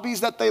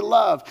hobbies that they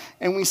love.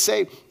 And we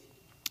say,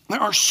 there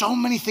are so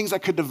many things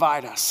that could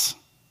divide us.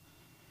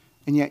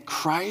 And yet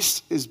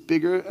Christ is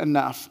bigger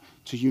enough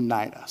to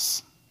unite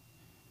us.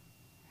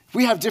 If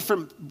we have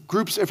different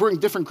groups, if we're in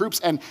different groups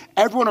and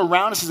everyone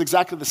around us is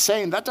exactly the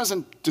same, that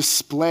doesn't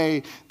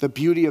display the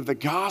beauty of the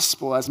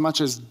gospel as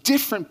much as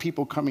different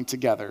people coming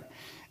together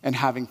and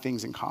having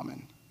things in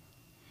common.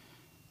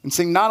 And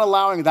saying, not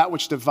allowing that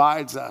which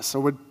divides us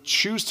or would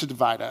choose to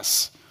divide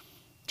us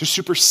to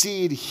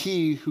supersede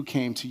he who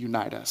came to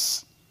unite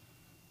us.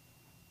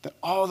 that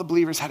all the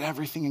believers had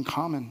everything in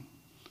common.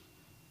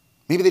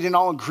 Maybe they didn't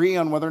all agree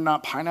on whether or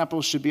not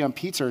pineapples should be on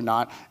pizza or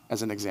not,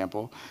 as an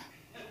example.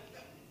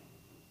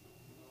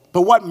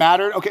 But what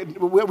mattered? Okay,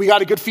 we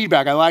got a good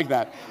feedback. I like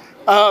that.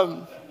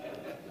 I'm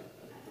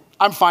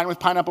fine with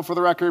pineapple for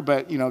the record,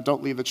 but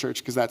don't leave the church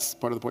because that's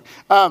part of the point.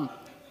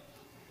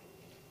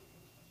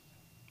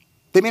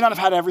 They may not have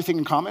had everything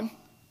in common,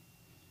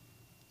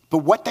 but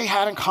what they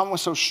had in common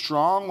was so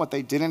strong, what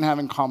they didn't have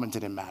in common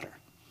didn't matter.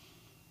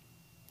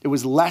 It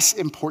was less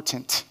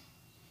important.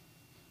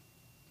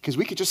 Because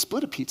we could just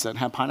split a pizza and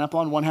have pineapple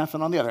on one half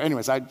and on the other.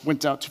 Anyways, I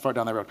went too far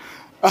down that road.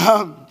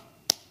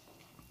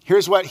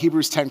 Here's what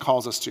Hebrews 10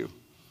 calls us to.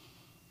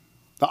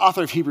 The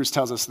author of Hebrews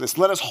tells us this: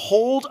 let us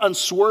hold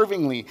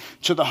unswervingly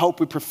to the hope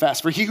we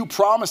profess, for he who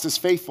promised is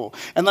faithful.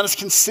 And let us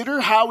consider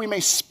how we may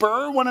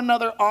spur one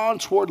another on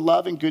toward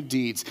love and good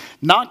deeds,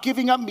 not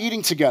giving up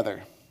meeting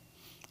together,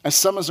 as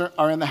some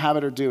are in the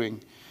habit of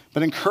doing,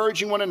 but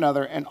encouraging one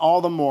another, and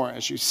all the more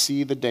as you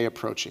see the day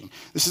approaching.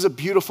 This is a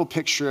beautiful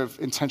picture of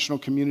intentional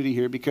community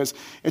here, because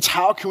it's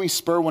how can we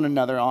spur one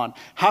another on?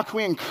 How can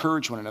we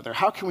encourage one another?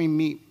 How can we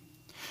meet?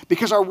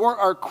 Because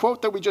our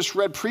quote that we just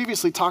read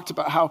previously talked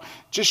about how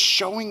just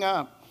showing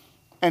up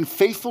and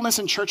faithfulness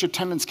in church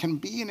attendance can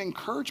be an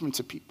encouragement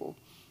to people.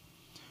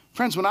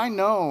 Friends, when I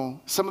know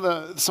some of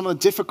the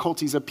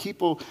difficulties of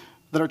people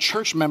that are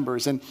church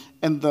members and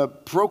the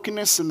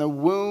brokenness and the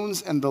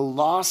wounds and the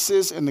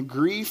losses and the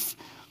grief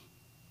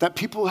that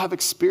people have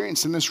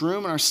experienced in this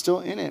room and are still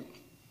in it,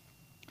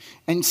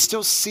 and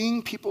still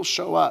seeing people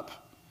show up,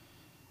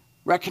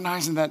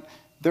 recognizing that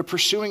they're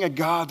pursuing a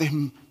God they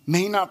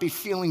may not be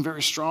feeling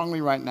very strongly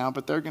right now,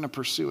 but they're going to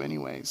pursue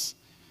anyways.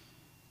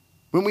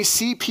 When we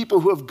see people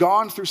who have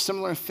gone through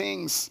similar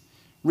things,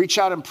 reach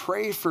out and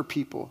pray for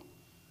people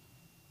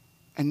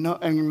and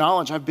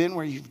acknowledge, I've been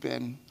where you've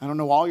been. I don't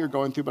know all you're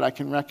going through, but I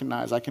can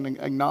recognize, I can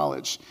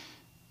acknowledge.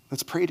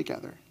 Let's pray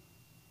together.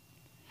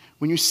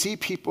 When you see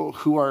people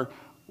who are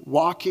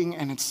walking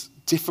and it's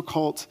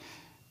difficult,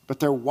 but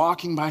they're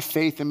walking by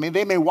faith, and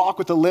they may walk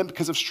with a limp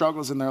because of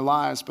struggles in their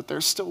lives, but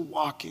they're still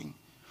walking.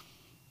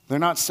 They're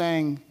not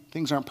saying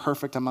things aren't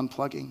perfect, I'm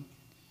unplugging.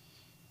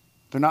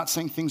 They're not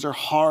saying things are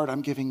hard,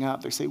 I'm giving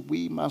up. They say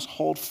we must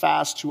hold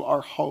fast to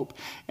our hope.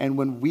 And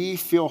when we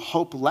feel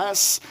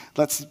hopeless,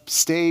 let's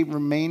stay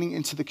remaining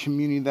into the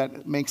community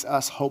that makes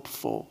us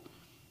hopeful.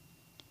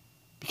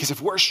 Because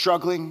if we're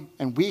struggling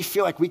and we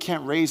feel like we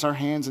can't raise our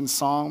hands in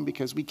song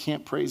because we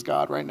can't praise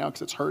God right now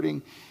because it's hurting,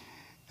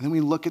 and then we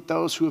look at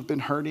those who have been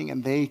hurting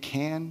and they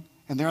can,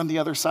 and they're on the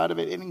other side of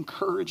it, it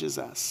encourages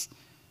us.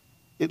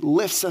 It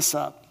lifts us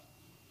up.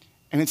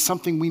 And it's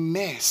something we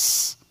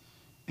miss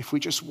if we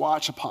just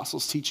watch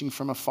apostles teaching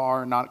from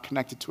afar and not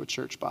connected to a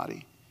church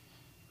body.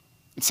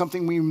 It's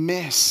something we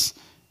miss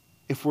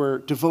if we're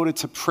devoted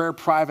to prayer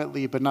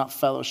privately but not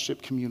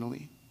fellowship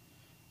communally.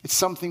 It's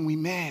something we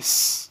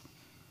miss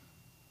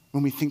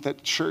when we think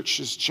that church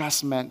is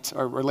just meant,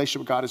 or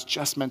relationship with God is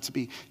just meant to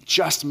be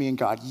just me and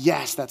God.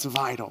 Yes, that's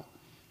vital.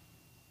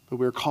 But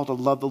we're called to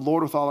love the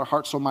Lord with all our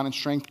heart, soul, mind, and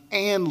strength,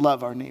 and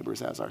love our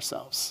neighbors as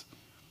ourselves.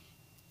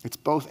 It's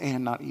both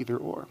and, not either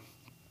or.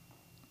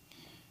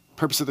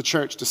 Purpose of the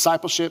church: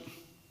 discipleship,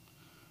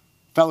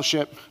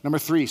 fellowship. Number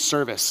 3,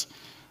 service.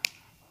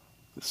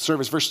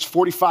 Service. Verse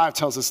 45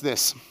 tells us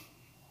this: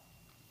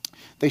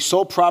 they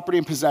sold property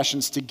and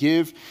possessions to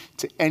give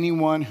to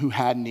anyone who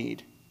had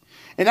need.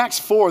 In Acts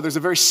 4, there's a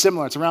very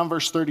similar, it's around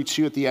verse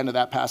 32 at the end of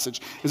that passage.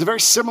 There's a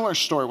very similar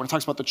story when it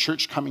talks about the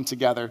church coming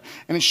together.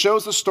 And it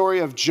shows the story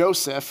of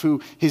Joseph,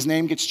 who his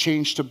name gets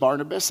changed to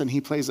Barnabas, and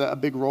he plays a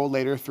big role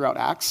later throughout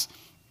Acts.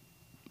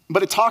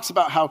 But it talks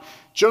about how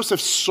Joseph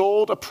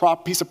sold a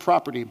piece of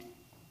property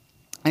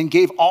and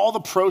gave all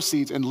the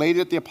proceeds and laid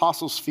it at the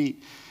apostles'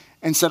 feet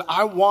and said,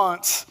 I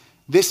want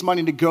this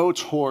money to go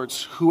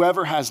towards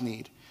whoever has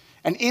need.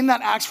 And in that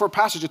Acts 4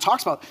 passage, it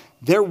talks about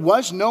there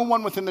was no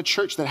one within the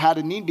church that had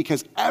a need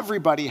because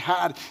everybody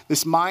had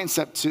this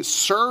mindset to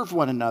serve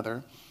one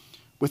another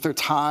with their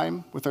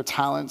time, with their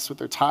talents, with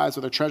their tithes,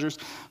 with their treasures.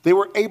 They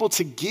were able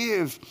to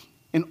give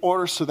in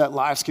order so that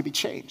lives could be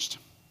changed.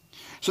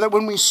 So that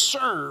when we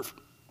serve,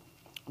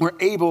 we're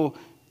able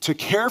to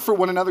care for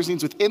one another's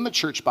needs within the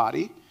church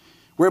body.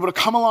 We're able to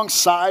come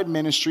alongside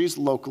ministries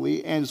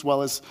locally as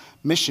well as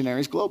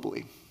missionaries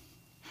globally.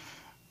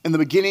 In the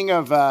beginning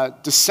of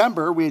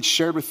December, we had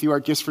shared with you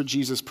our Gifts for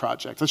Jesus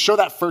project. Let's show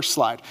that first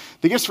slide.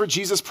 The Gifts for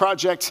Jesus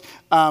project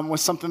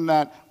was something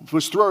that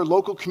was through our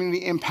local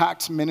community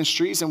impact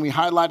ministries, and we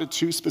highlighted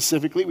 2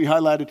 specifically. We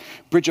highlighted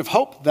Bridge of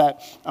Hope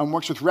that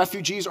works with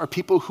refugees or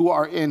people who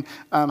are in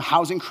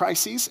housing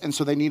crises, and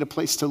so they need a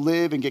place to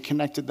live and get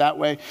connected that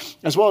way,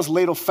 as well as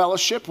Ladle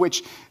Fellowship,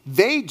 which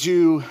they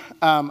do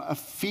a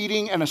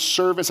feeding and a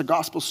service, a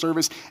gospel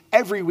service,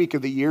 every week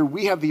of the year.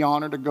 We have the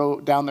honor to go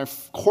down there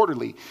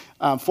quarterly,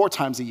 4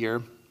 times a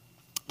year,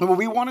 And what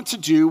we wanted to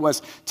do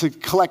was to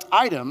collect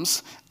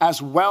items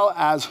as well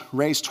as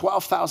raise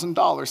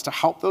 $12,000 to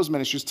help those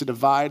ministries to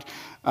divide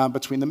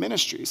between the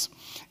ministries.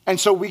 And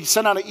so we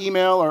sent out an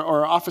email, or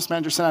our office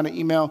manager sent out an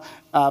email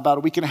about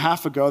a week and a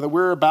half ago that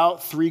we're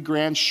about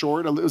 $3,000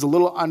 short. It was a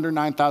little under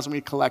 $9,000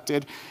 we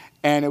collected,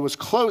 and it was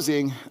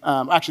closing.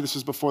 Actually, this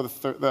was before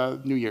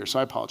the New Year, so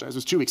I apologize. It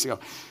was 2 weeks ago.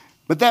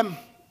 But then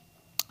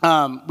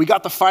we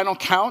got the final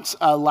count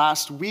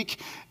last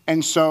week,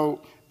 and so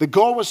the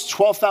goal was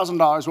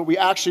 $12,000. What we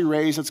actually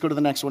raised, let's go to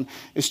the next one,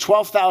 is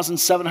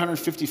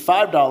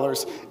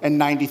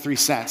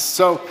 $12,755.93.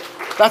 So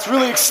that's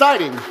really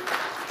exciting.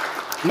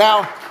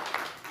 Now,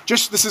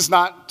 this is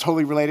not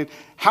totally related.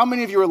 How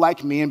many of you are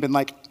like me and been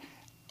like,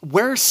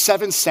 where's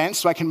 7 cents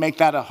so I can make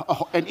that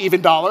an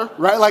even dollar,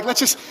 right? Like,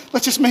 let's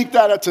just make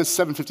that up to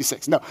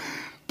 $7.56. No,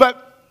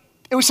 but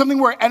it was something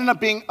where it ended up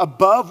being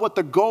above what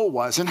the goal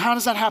was. And how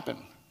does that happen?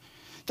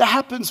 That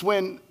happens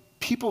when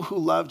people who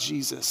love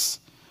Jesus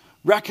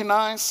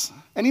recognize,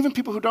 and even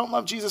people who don't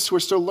love Jesus who are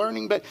still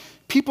learning, but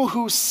people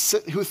who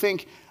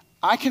think,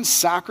 I can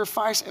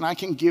sacrifice and I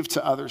can give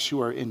to others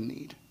who are in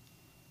need.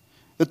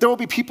 That there will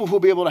be people who will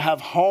be able to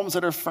have homes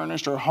that are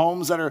furnished or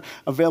homes that are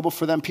available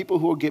for them, people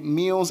who will get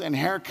meals and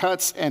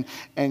haircuts and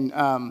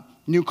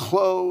new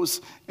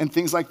clothes and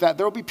things like that.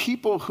 There will be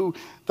people who,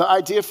 the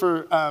idea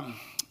for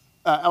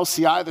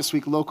LCI this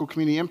week, Local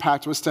Community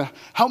Impact, was to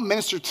help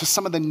minister to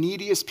some of the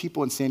neediest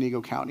people in San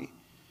Diego County.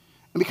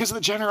 And because of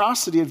the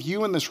generosity of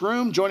you in this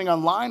room, joining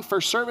online,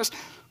 first service,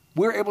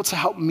 we're able to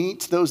help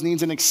meet those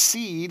needs and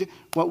exceed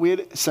what we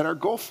had set our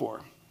goal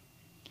for.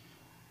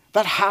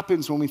 That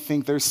happens when we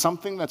think there's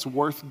something that's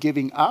worth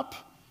giving up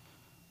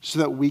so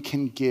that we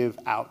can give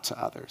out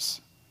to others.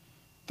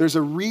 There's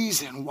a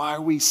reason why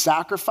we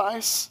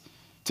sacrifice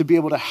to be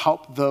able to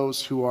help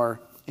those who are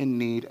in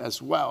need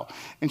as well.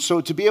 And so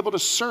to be able to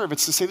serve,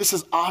 it's to say, this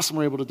is awesome.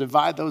 We're able to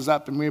divide those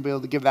up and we're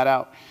able to give that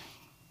out.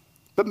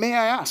 But may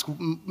I ask,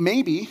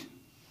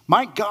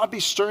 might God be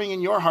stirring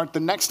in your heart the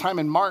next time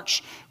in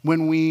March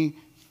when we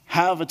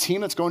have a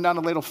team that's going down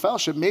to Ladle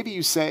Fellowship? Maybe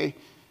you say,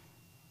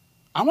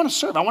 I want to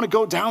serve. I want to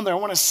go down there. I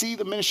want to see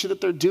the ministry that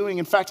they're doing.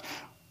 In fact,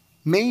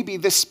 maybe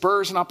this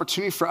spurs an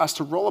opportunity for us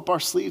to roll up our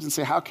sleeves and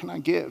say, how can I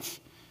give?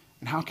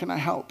 And how can I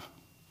help?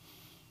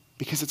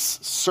 Because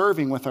it's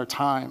serving with our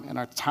time and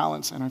our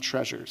talents and our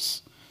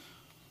treasures.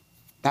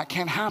 That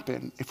can't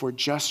happen if we're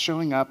just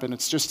showing up and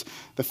it's just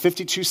the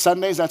 52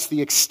 Sundays. That's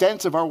the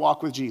extent of our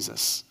walk with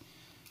Jesus.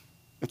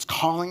 It's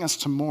calling us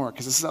to more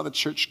because this is how the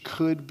church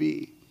could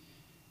be.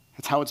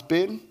 It's how it's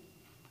been.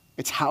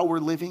 It's how we're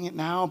living it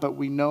now, but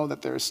we know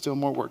that there is still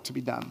more work to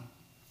be done.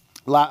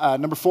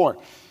 Number 4.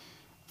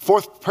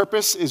 Fourth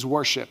purpose is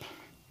worship.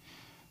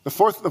 The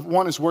fourth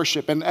one is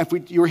worship. And if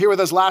you were here with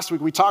us last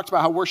week, we talked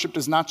about how worship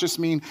does not just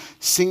mean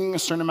singing a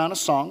certain amount of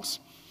songs.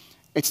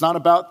 It's not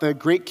about the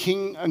great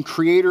king and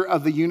creator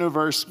of the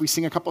universe. We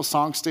sing a couple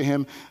songs to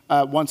him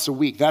once a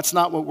week. That's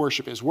not what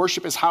worship is.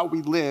 Worship is how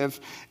we live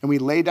and we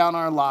lay down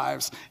our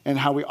lives and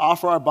how we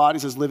offer our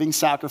bodies as living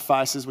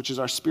sacrifices, which is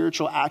our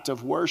spiritual act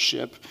of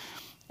worship.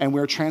 And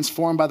we're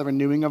transformed by the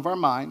renewing of our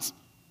minds.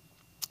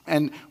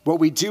 And what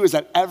we do is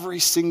that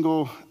every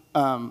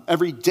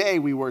day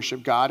we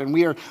worship God, and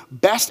we are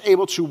best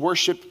able to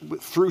worship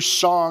through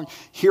song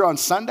here on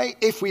Sunday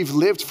if we've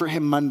lived for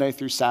him Monday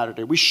through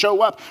Saturday. We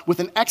show up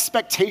with an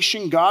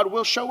expectation God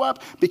will show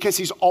up because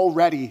he's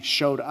already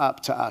showed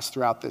up to us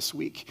throughout this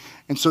week.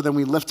 And so then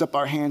we lift up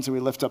our hands and we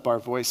lift up our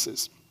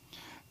voices.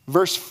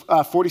 Verse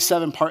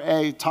 47, part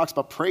A, talks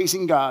about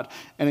praising God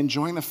and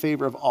enjoying the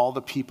favor of all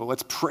the people.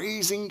 It's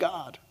praising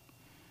God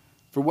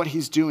for what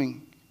he's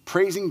doing.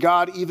 Praising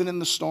God even in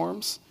the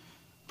storms.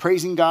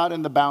 Praising God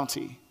in the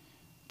bounty.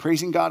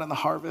 Praising God in the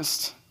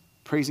harvest.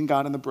 Praising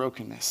God in the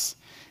brokenness.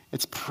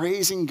 It's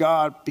praising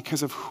God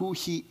because of who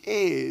he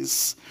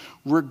is,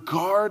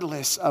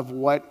 regardless of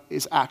what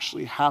is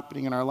actually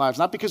happening in our lives.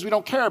 Not because we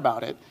don't care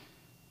about it,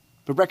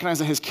 but recognize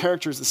that his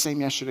character is the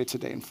same yesterday,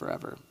 today, and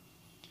forever.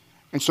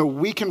 And so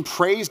we can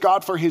praise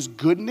God for his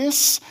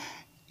goodness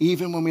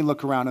even when we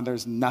look around and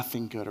there's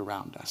nothing good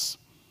around us.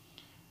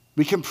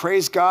 We can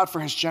praise God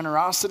for his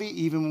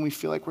generosity even when we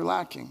feel like we're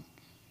lacking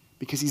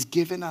because he's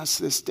given us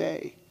this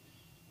day.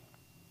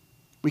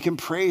 We can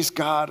praise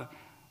God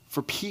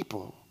for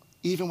people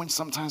even when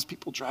sometimes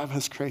people drive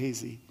us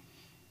crazy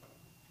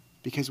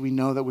because we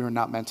know that we were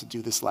not meant to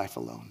do this life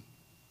alone.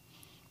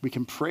 We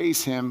can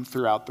praise him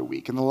throughout the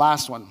week. And the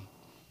last one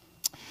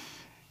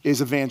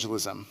is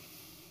evangelism.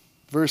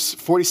 Verse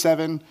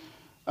 47,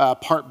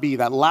 part B,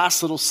 that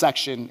last little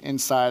section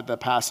inside the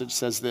passage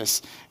says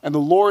this, and the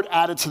Lord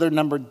added to their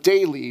number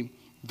daily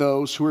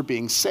those who were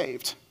being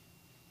saved.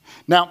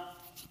 Now,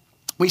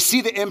 we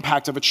see the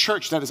impact of a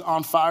church that is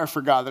on fire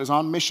for God, that is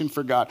on mission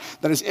for God,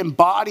 that is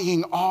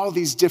embodying all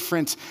these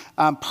different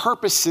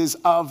purposes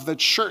of the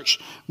church.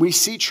 We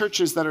see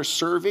churches that are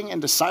serving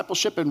and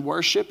discipleship and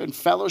worship and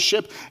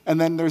fellowship,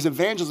 and then there's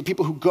evangelism,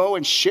 people who go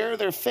and share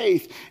their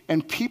faith,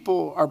 and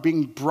people are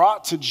being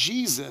brought to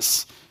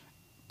Jesus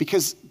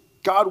because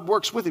God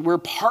works with it. We're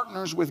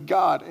partners with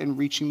God in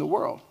reaching the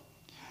world.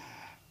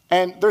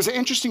 And there's an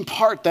interesting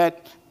part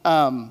that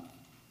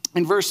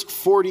in verse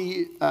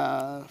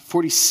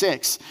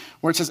 46,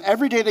 where it says,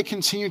 every day they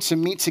continued to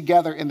meet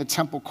together in the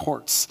temple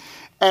courts.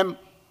 And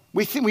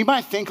we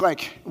might think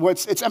like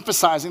it's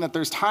emphasizing that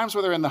there's times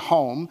where they're in the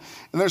home,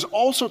 and there's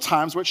also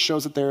times where it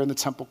shows that they're in the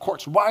temple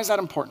courts. Why is that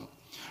important?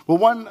 Well,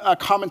 one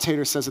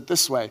commentator says it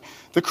this way: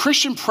 the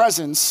Christian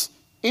presence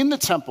in the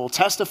temple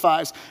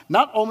testifies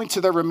not only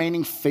to their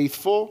remaining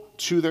faithful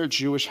to their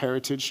Jewish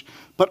heritage,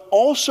 but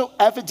also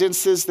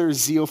evidences their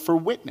zeal for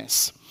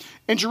witness.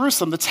 In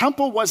Jerusalem, the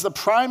temple was the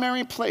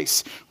primary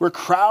place where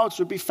crowds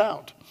would be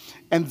found,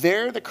 and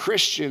there the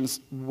Christians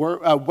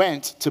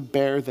went to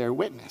bear their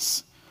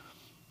witness.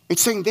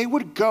 It's saying they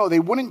would go,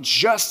 they wouldn't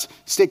just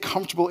stay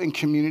comfortable in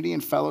community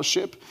and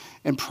fellowship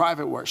and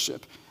private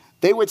worship.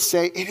 They would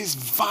say it is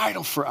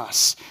vital for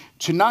us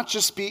to not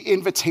just be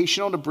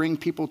invitational to bring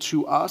people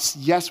to us.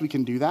 Yes, we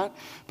can do that,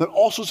 but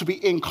also to be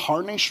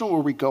incarnational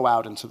where we go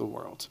out into the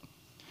world.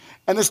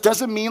 And this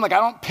doesn't mean, like, I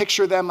don't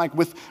picture them like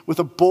with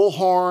a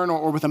bullhorn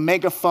or with a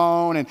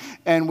megaphone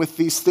and with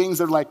these things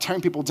that are like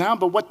tearing people down.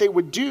 But what they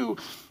would do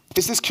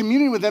is this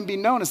community would then be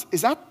known as,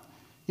 is that,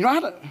 you know, I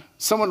had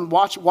someone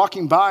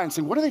walking by and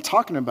saying, what are they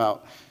talking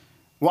about?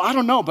 Well, I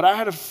don't know, but I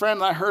had a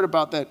friend I heard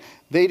about that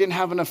they didn't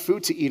have enough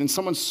food to eat, and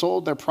someone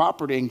sold their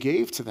property and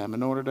gave to them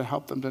in order to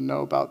help them to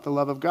know about the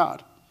love of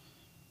God.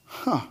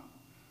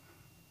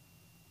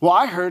 Well,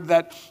 I heard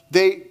that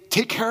they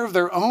take care of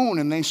their own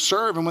and they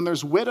serve, and when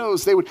there's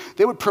widows, they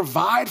would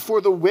provide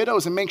for the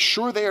widows and make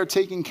sure they are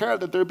taken care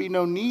of, that there be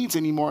no needs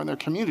anymore in their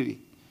community.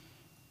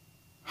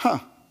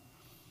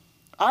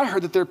 I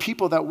heard that there are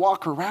people that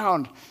walk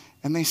around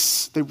and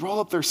they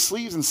roll up their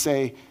sleeves and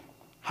say,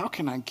 how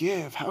can I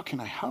give? How can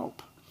I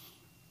help?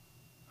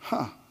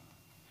 Well,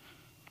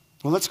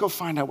 let's go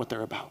find out what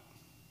they're about.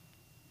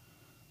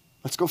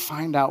 Let's go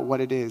find out what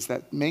it is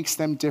that makes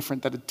them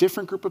different, that a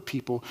different group of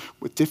people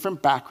with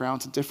different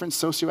backgrounds and different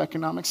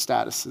socioeconomic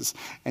statuses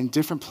and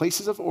different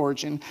places of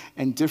origin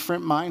and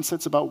different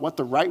mindsets about what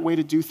the right way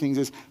to do things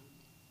is,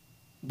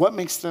 what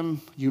makes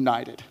them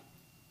united?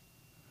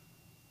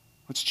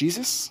 What's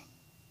Jesus?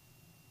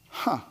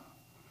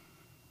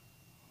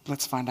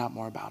 Let's find out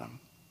more about him.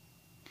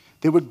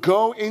 They would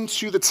go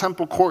into the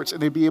temple courts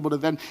and they'd be able to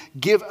then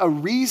give a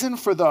reason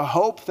for the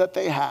hope that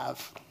they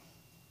have.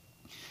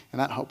 And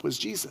that hope was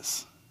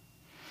Jesus.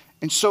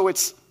 And so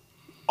it's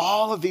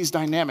all of these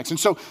dynamics. And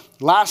so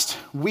last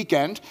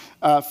weekend,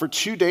 for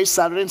 2 days,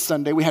 Saturday and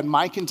Sunday, we had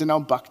Mike and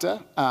Danelle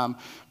Bukta,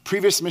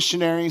 previous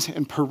missionaries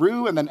in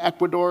Peru and then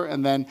Ecuador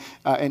and then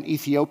in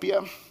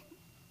Ethiopia.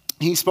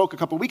 He spoke a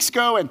couple weeks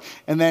ago,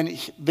 and then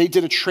they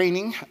did a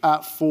training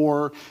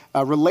for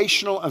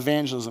relational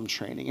evangelism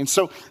training. And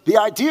so the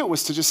idea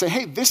was to just say,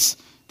 hey, this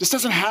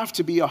doesn't have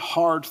to be a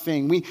hard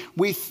thing.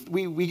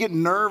 We get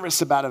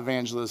nervous about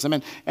evangelism.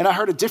 And I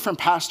heard a different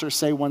pastor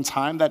say one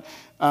time that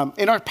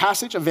in our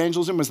passage,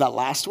 evangelism was that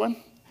last one.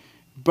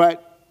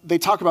 But they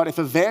talk about if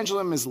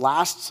evangelism is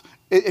last,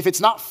 if it's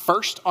not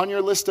first on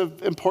your list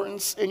of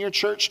importance in your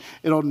church,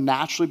 it'll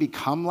naturally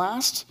become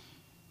last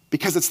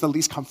because it's the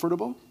least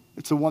comfortable.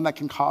 It's the one that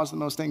can cause the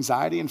most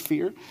anxiety and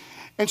fear.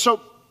 And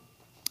so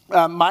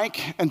Mike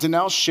and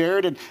Danelle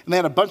shared, and they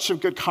had a bunch of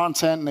good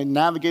content, and they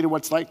navigated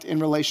what's like in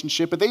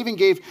relationship. But they even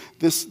gave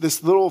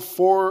this little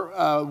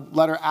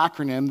 4-letter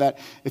acronym that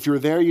if you were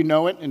there, you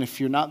know it. And if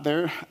you're not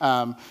there,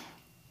 I'll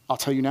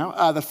tell you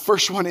now. The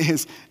first one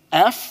is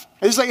F.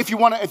 It's like if you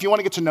want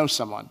to get to know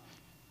someone.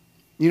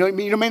 You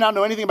may not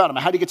know anything about them.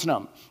 How do you get to know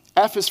them?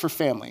 F is for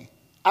family.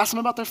 Ask them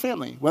about their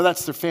family, whether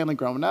that's their family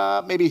growing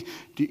up, maybe,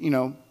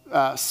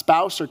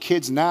 spouse or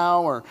kids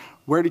now, or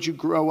where did you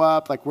grow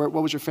up? Like, what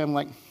was your family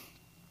like?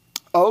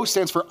 O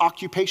stands for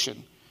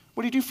occupation.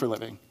 What do you do for a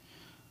living?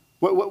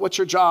 What's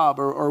your job,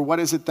 or what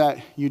is it that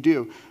you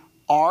do?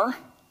 R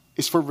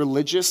is for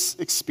religious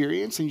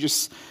experience, and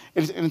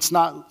it's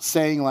not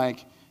saying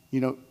like,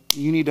 you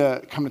need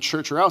to come to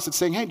church or else. It's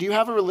saying, hey, do you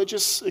have a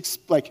religious,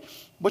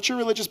 what's your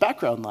religious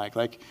background like?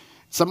 Like,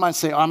 some might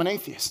say, I'm an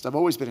atheist. I've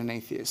always been an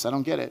atheist. I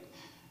don't get it.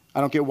 I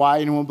don't get why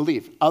anyone would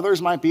believe.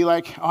 Others might be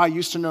like, I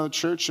used to know the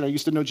church, and I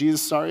used to know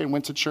Jesus, and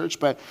went to church,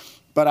 but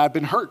I've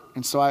been hurt,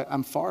 and so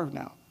I'm far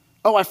now.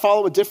 I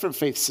follow a different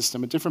faith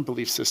system, a different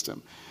belief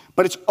system.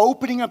 But it's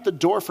opening up the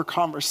door for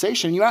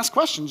conversation. You ask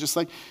questions just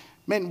like,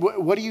 man,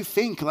 what do you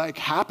think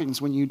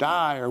happens when you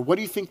die? Or what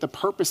do you think the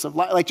purpose of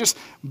life? Like just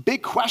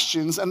big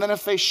questions. And then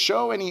if they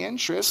show any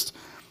interest,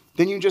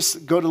 then you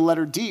just go to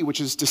letter D,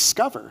 which is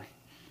discover.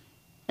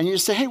 And you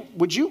just say, hey,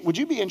 would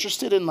you be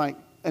interested in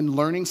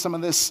learning some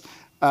of this,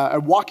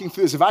 walking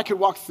through this? If I could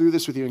walk through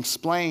this with you and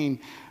explain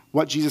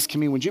what Jesus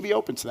can mean, would you be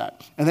open to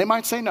that? And they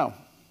might say no.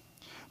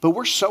 But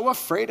we're so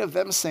afraid of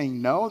them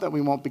saying no that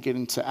we won't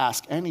begin to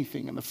ask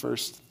anything in the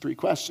first 3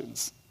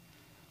 questions.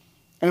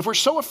 And if we're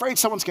so afraid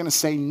someone's going to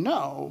say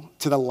no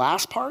to the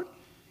last part,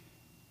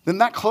 then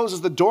that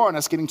closes the door on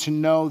us getting to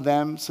know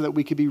them so that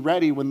we could be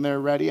ready when they're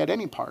ready at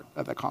any part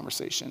of that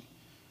conversation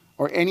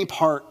or any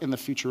part in the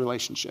future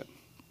relationship.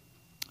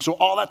 So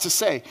all that to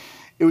say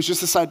it was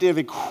just this idea of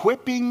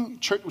equipping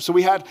church. So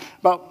we had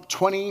about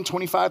 20,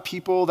 25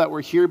 people that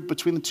were here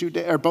between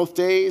both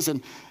days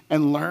and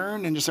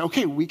learned and just say,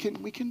 okay, we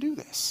can do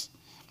this.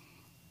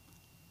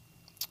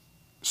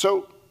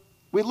 So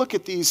we look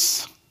at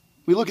these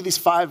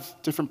 5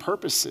 different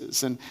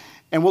purposes, and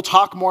we'll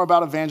talk more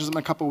about evangelism in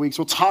a couple of weeks.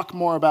 We'll talk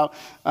more about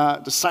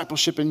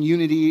discipleship and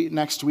unity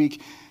next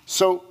week.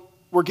 So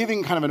we're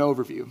giving kind of an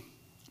overview.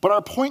 But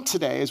our point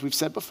today, as we've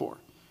said before,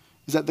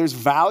 is that there's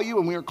value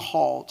and we are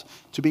called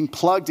to being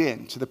plugged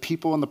in to the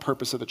people and the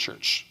purpose of the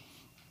church.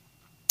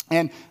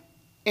 And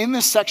in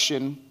this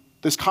section,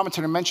 this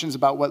commentator mentions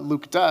about what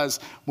Luke does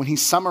when he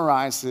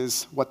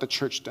summarizes what the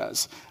church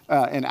does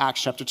in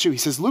Acts chapter 2. He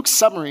says, Luke's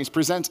summaries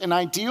present an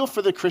ideal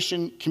for the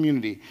Christian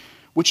community,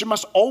 which it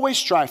must always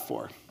strive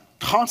for,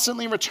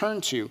 constantly return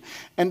to,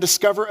 and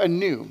discover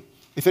anew,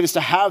 if it is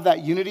to have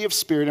that unity of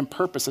spirit and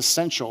purpose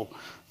essential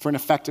for an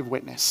effective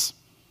witness.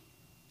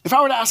 If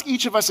I were to ask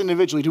each of us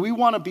individually, do we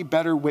want to be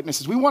better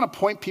witnesses? We want to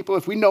point people,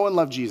 if we know and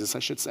love Jesus, I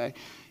should say,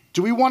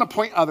 do we want to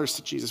point others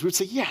to Jesus? We'd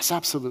say, yes,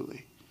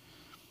 absolutely.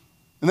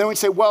 And then we'd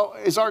say, well,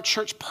 is our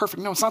church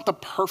perfect? No, it's not the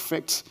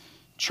perfect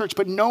church,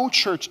 but no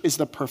church is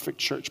the perfect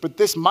church. But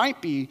this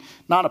might be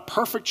not a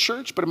perfect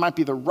church, but it might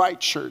be the right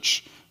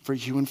church for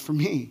you and for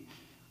me.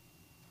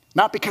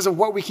 Not because of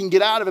what we can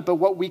get out of it, but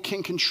what we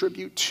can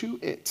contribute to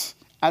it,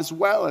 as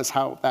well as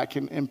how that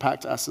can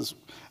impact us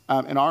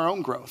in our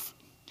own growth.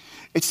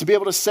 It's to be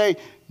able to say,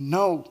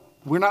 no,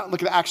 we're not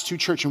looking at Acts 2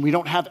 church and we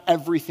don't have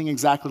everything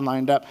exactly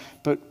lined up,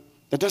 but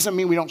that doesn't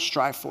mean we don't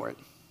strive for it.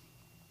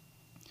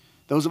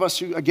 Those of us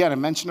who, again, I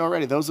mentioned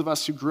already, those of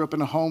us who grew up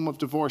in a home of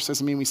divorce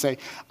doesn't mean we say,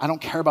 I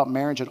don't care about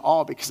marriage at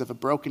all because of the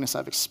brokenness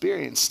I've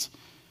experienced.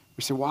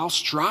 We say, well, I'll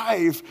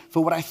strive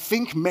for what I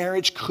think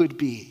marriage could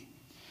be.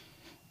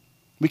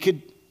 We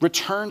could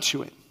return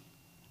to it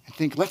and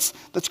think, let's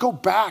go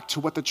back to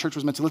what the church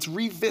was meant to. Let's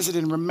revisit it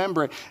and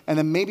remember it. And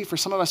then maybe for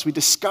some of us, we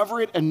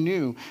discover it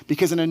anew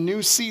because in a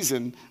new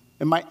season,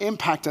 it might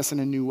impact us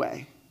in a new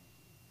way.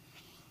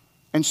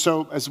 And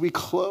so as we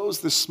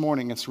close this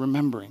morning, it's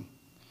remembering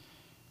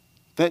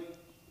that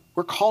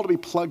we're called to be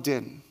plugged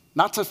in,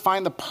 not to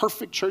find the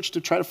perfect church,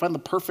 to try to find the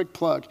perfect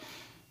plug,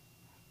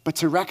 but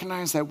to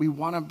recognize that we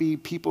want to be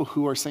people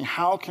who are saying,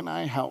 how can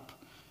I help?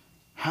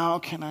 How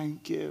can I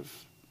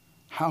give?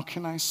 How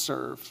can I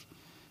serve?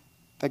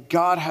 That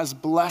God has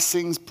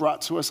blessings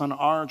brought to us on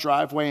our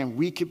driveway, and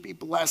we could be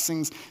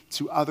blessings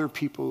to other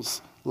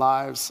people's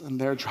lives and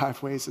their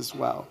driveways as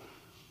well.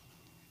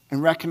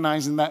 And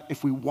recognizing that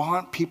if we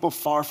want people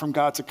far from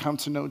God to come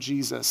to know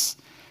Jesus,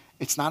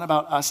 it's not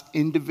about us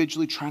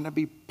individually trying to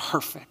be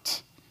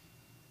perfect.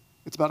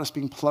 It's about us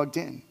being plugged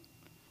in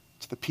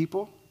to the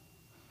people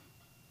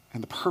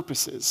and the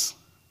purposes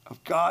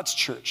of God's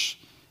church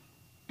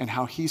and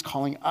how he's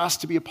calling us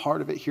to be a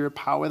part of it here at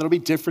Poway. It'll be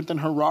different than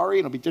Harare.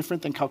 It'll be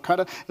different than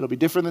Calcutta. It'll be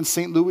different than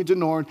St. Louis du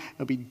Nord.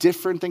 It'll be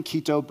different than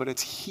Quito, but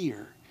it's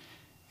here.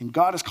 And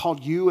God has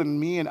called you and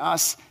me and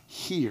us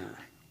here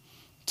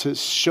to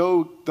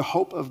show the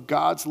hope of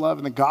God's love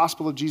and the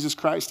gospel of Jesus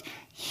Christ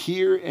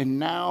here and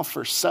now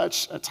for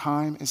such a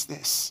time as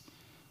this.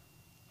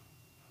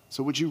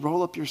 So would you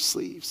roll up your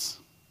sleeves?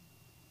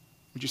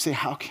 Would you say,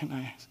 how can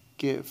I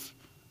give?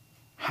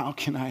 How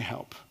can I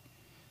help?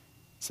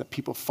 So that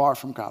people far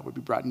from God would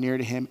be brought near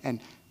to him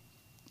and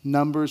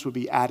numbers would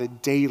be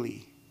added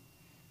daily.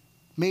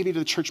 Maybe to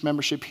the church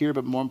membership here,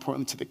 but more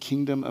importantly to the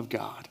kingdom of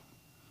God.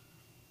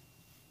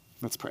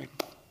 Let's pray.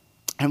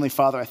 Heavenly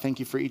Father, I thank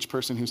you for each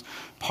person who's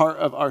part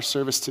of our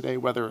service today,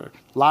 whether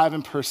live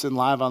in person,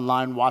 live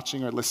online,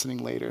 watching, or listening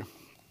later.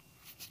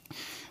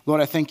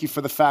 Lord, I thank you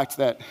for the fact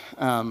that,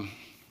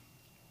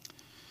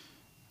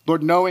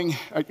 Lord,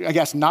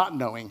 not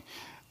knowing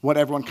what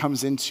everyone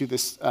comes into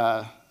this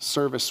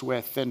service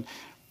with and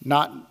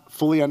not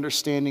fully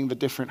understanding the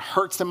different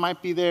hurts that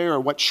might be there or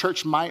what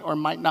church might or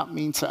might not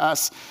mean to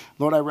us,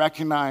 Lord, I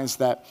recognize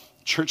that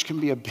church can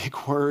be a big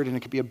word, and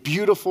it can be a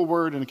beautiful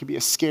word, and it can be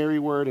a scary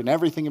word, and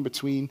everything in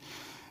between.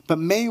 But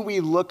may we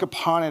look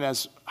upon it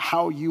as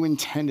how you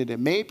intended it.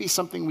 May it be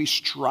something we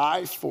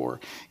strive for,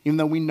 even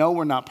though we know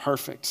we're not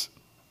perfect.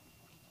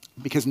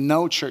 Because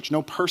no church,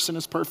 no person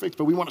is perfect,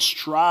 but we want to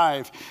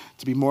strive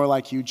to be more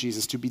like you,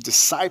 Jesus, to be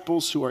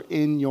disciples who are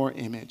in your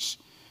image.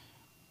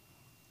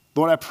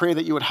 Lord, I pray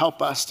that you would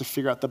help us to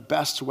figure out the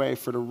best way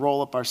to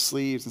roll up our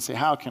sleeves and say,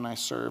 how can I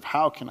serve?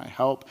 How can I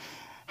help?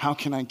 How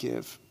can I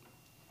give?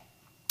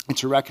 And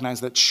to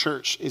recognize that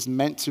church is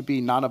meant to be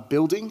not a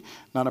building,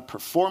 not a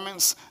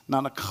performance,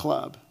 not a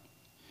club,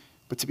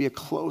 but to be a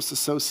close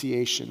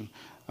association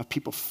of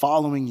people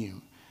following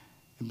you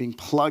and being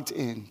plugged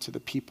in to the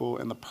people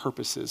and the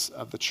purposes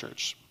of the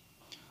church.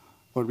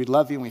 Lord, we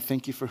love you and we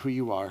thank you for who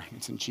you are.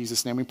 It's in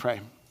Jesus' name we pray.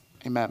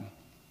 Amen.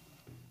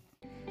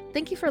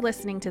 Thank you for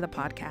listening to the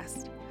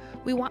podcast.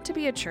 We want to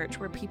be a church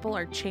where people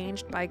are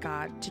changed by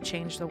God to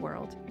change the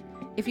world.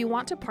 If you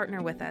want to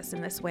partner with us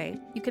in this way,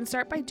 you can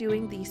start by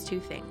doing these 2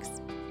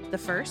 things. The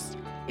first,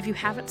 if you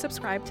haven't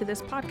subscribed to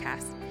this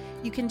podcast,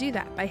 you can do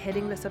that by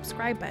hitting the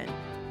subscribe button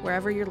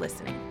wherever you're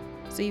listening.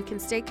 so you can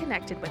stay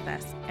connected with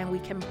us and we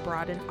can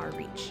broaden our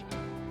reach.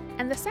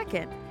 And the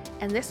second,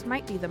 and this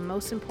might be the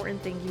most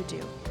important thing you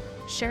do,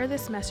 share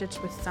this message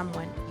with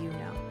someone you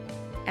know.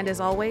 And as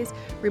always,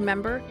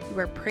 remember you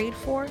are prayed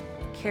for,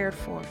 cared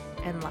for,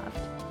 and loved.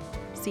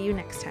 See you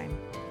next time.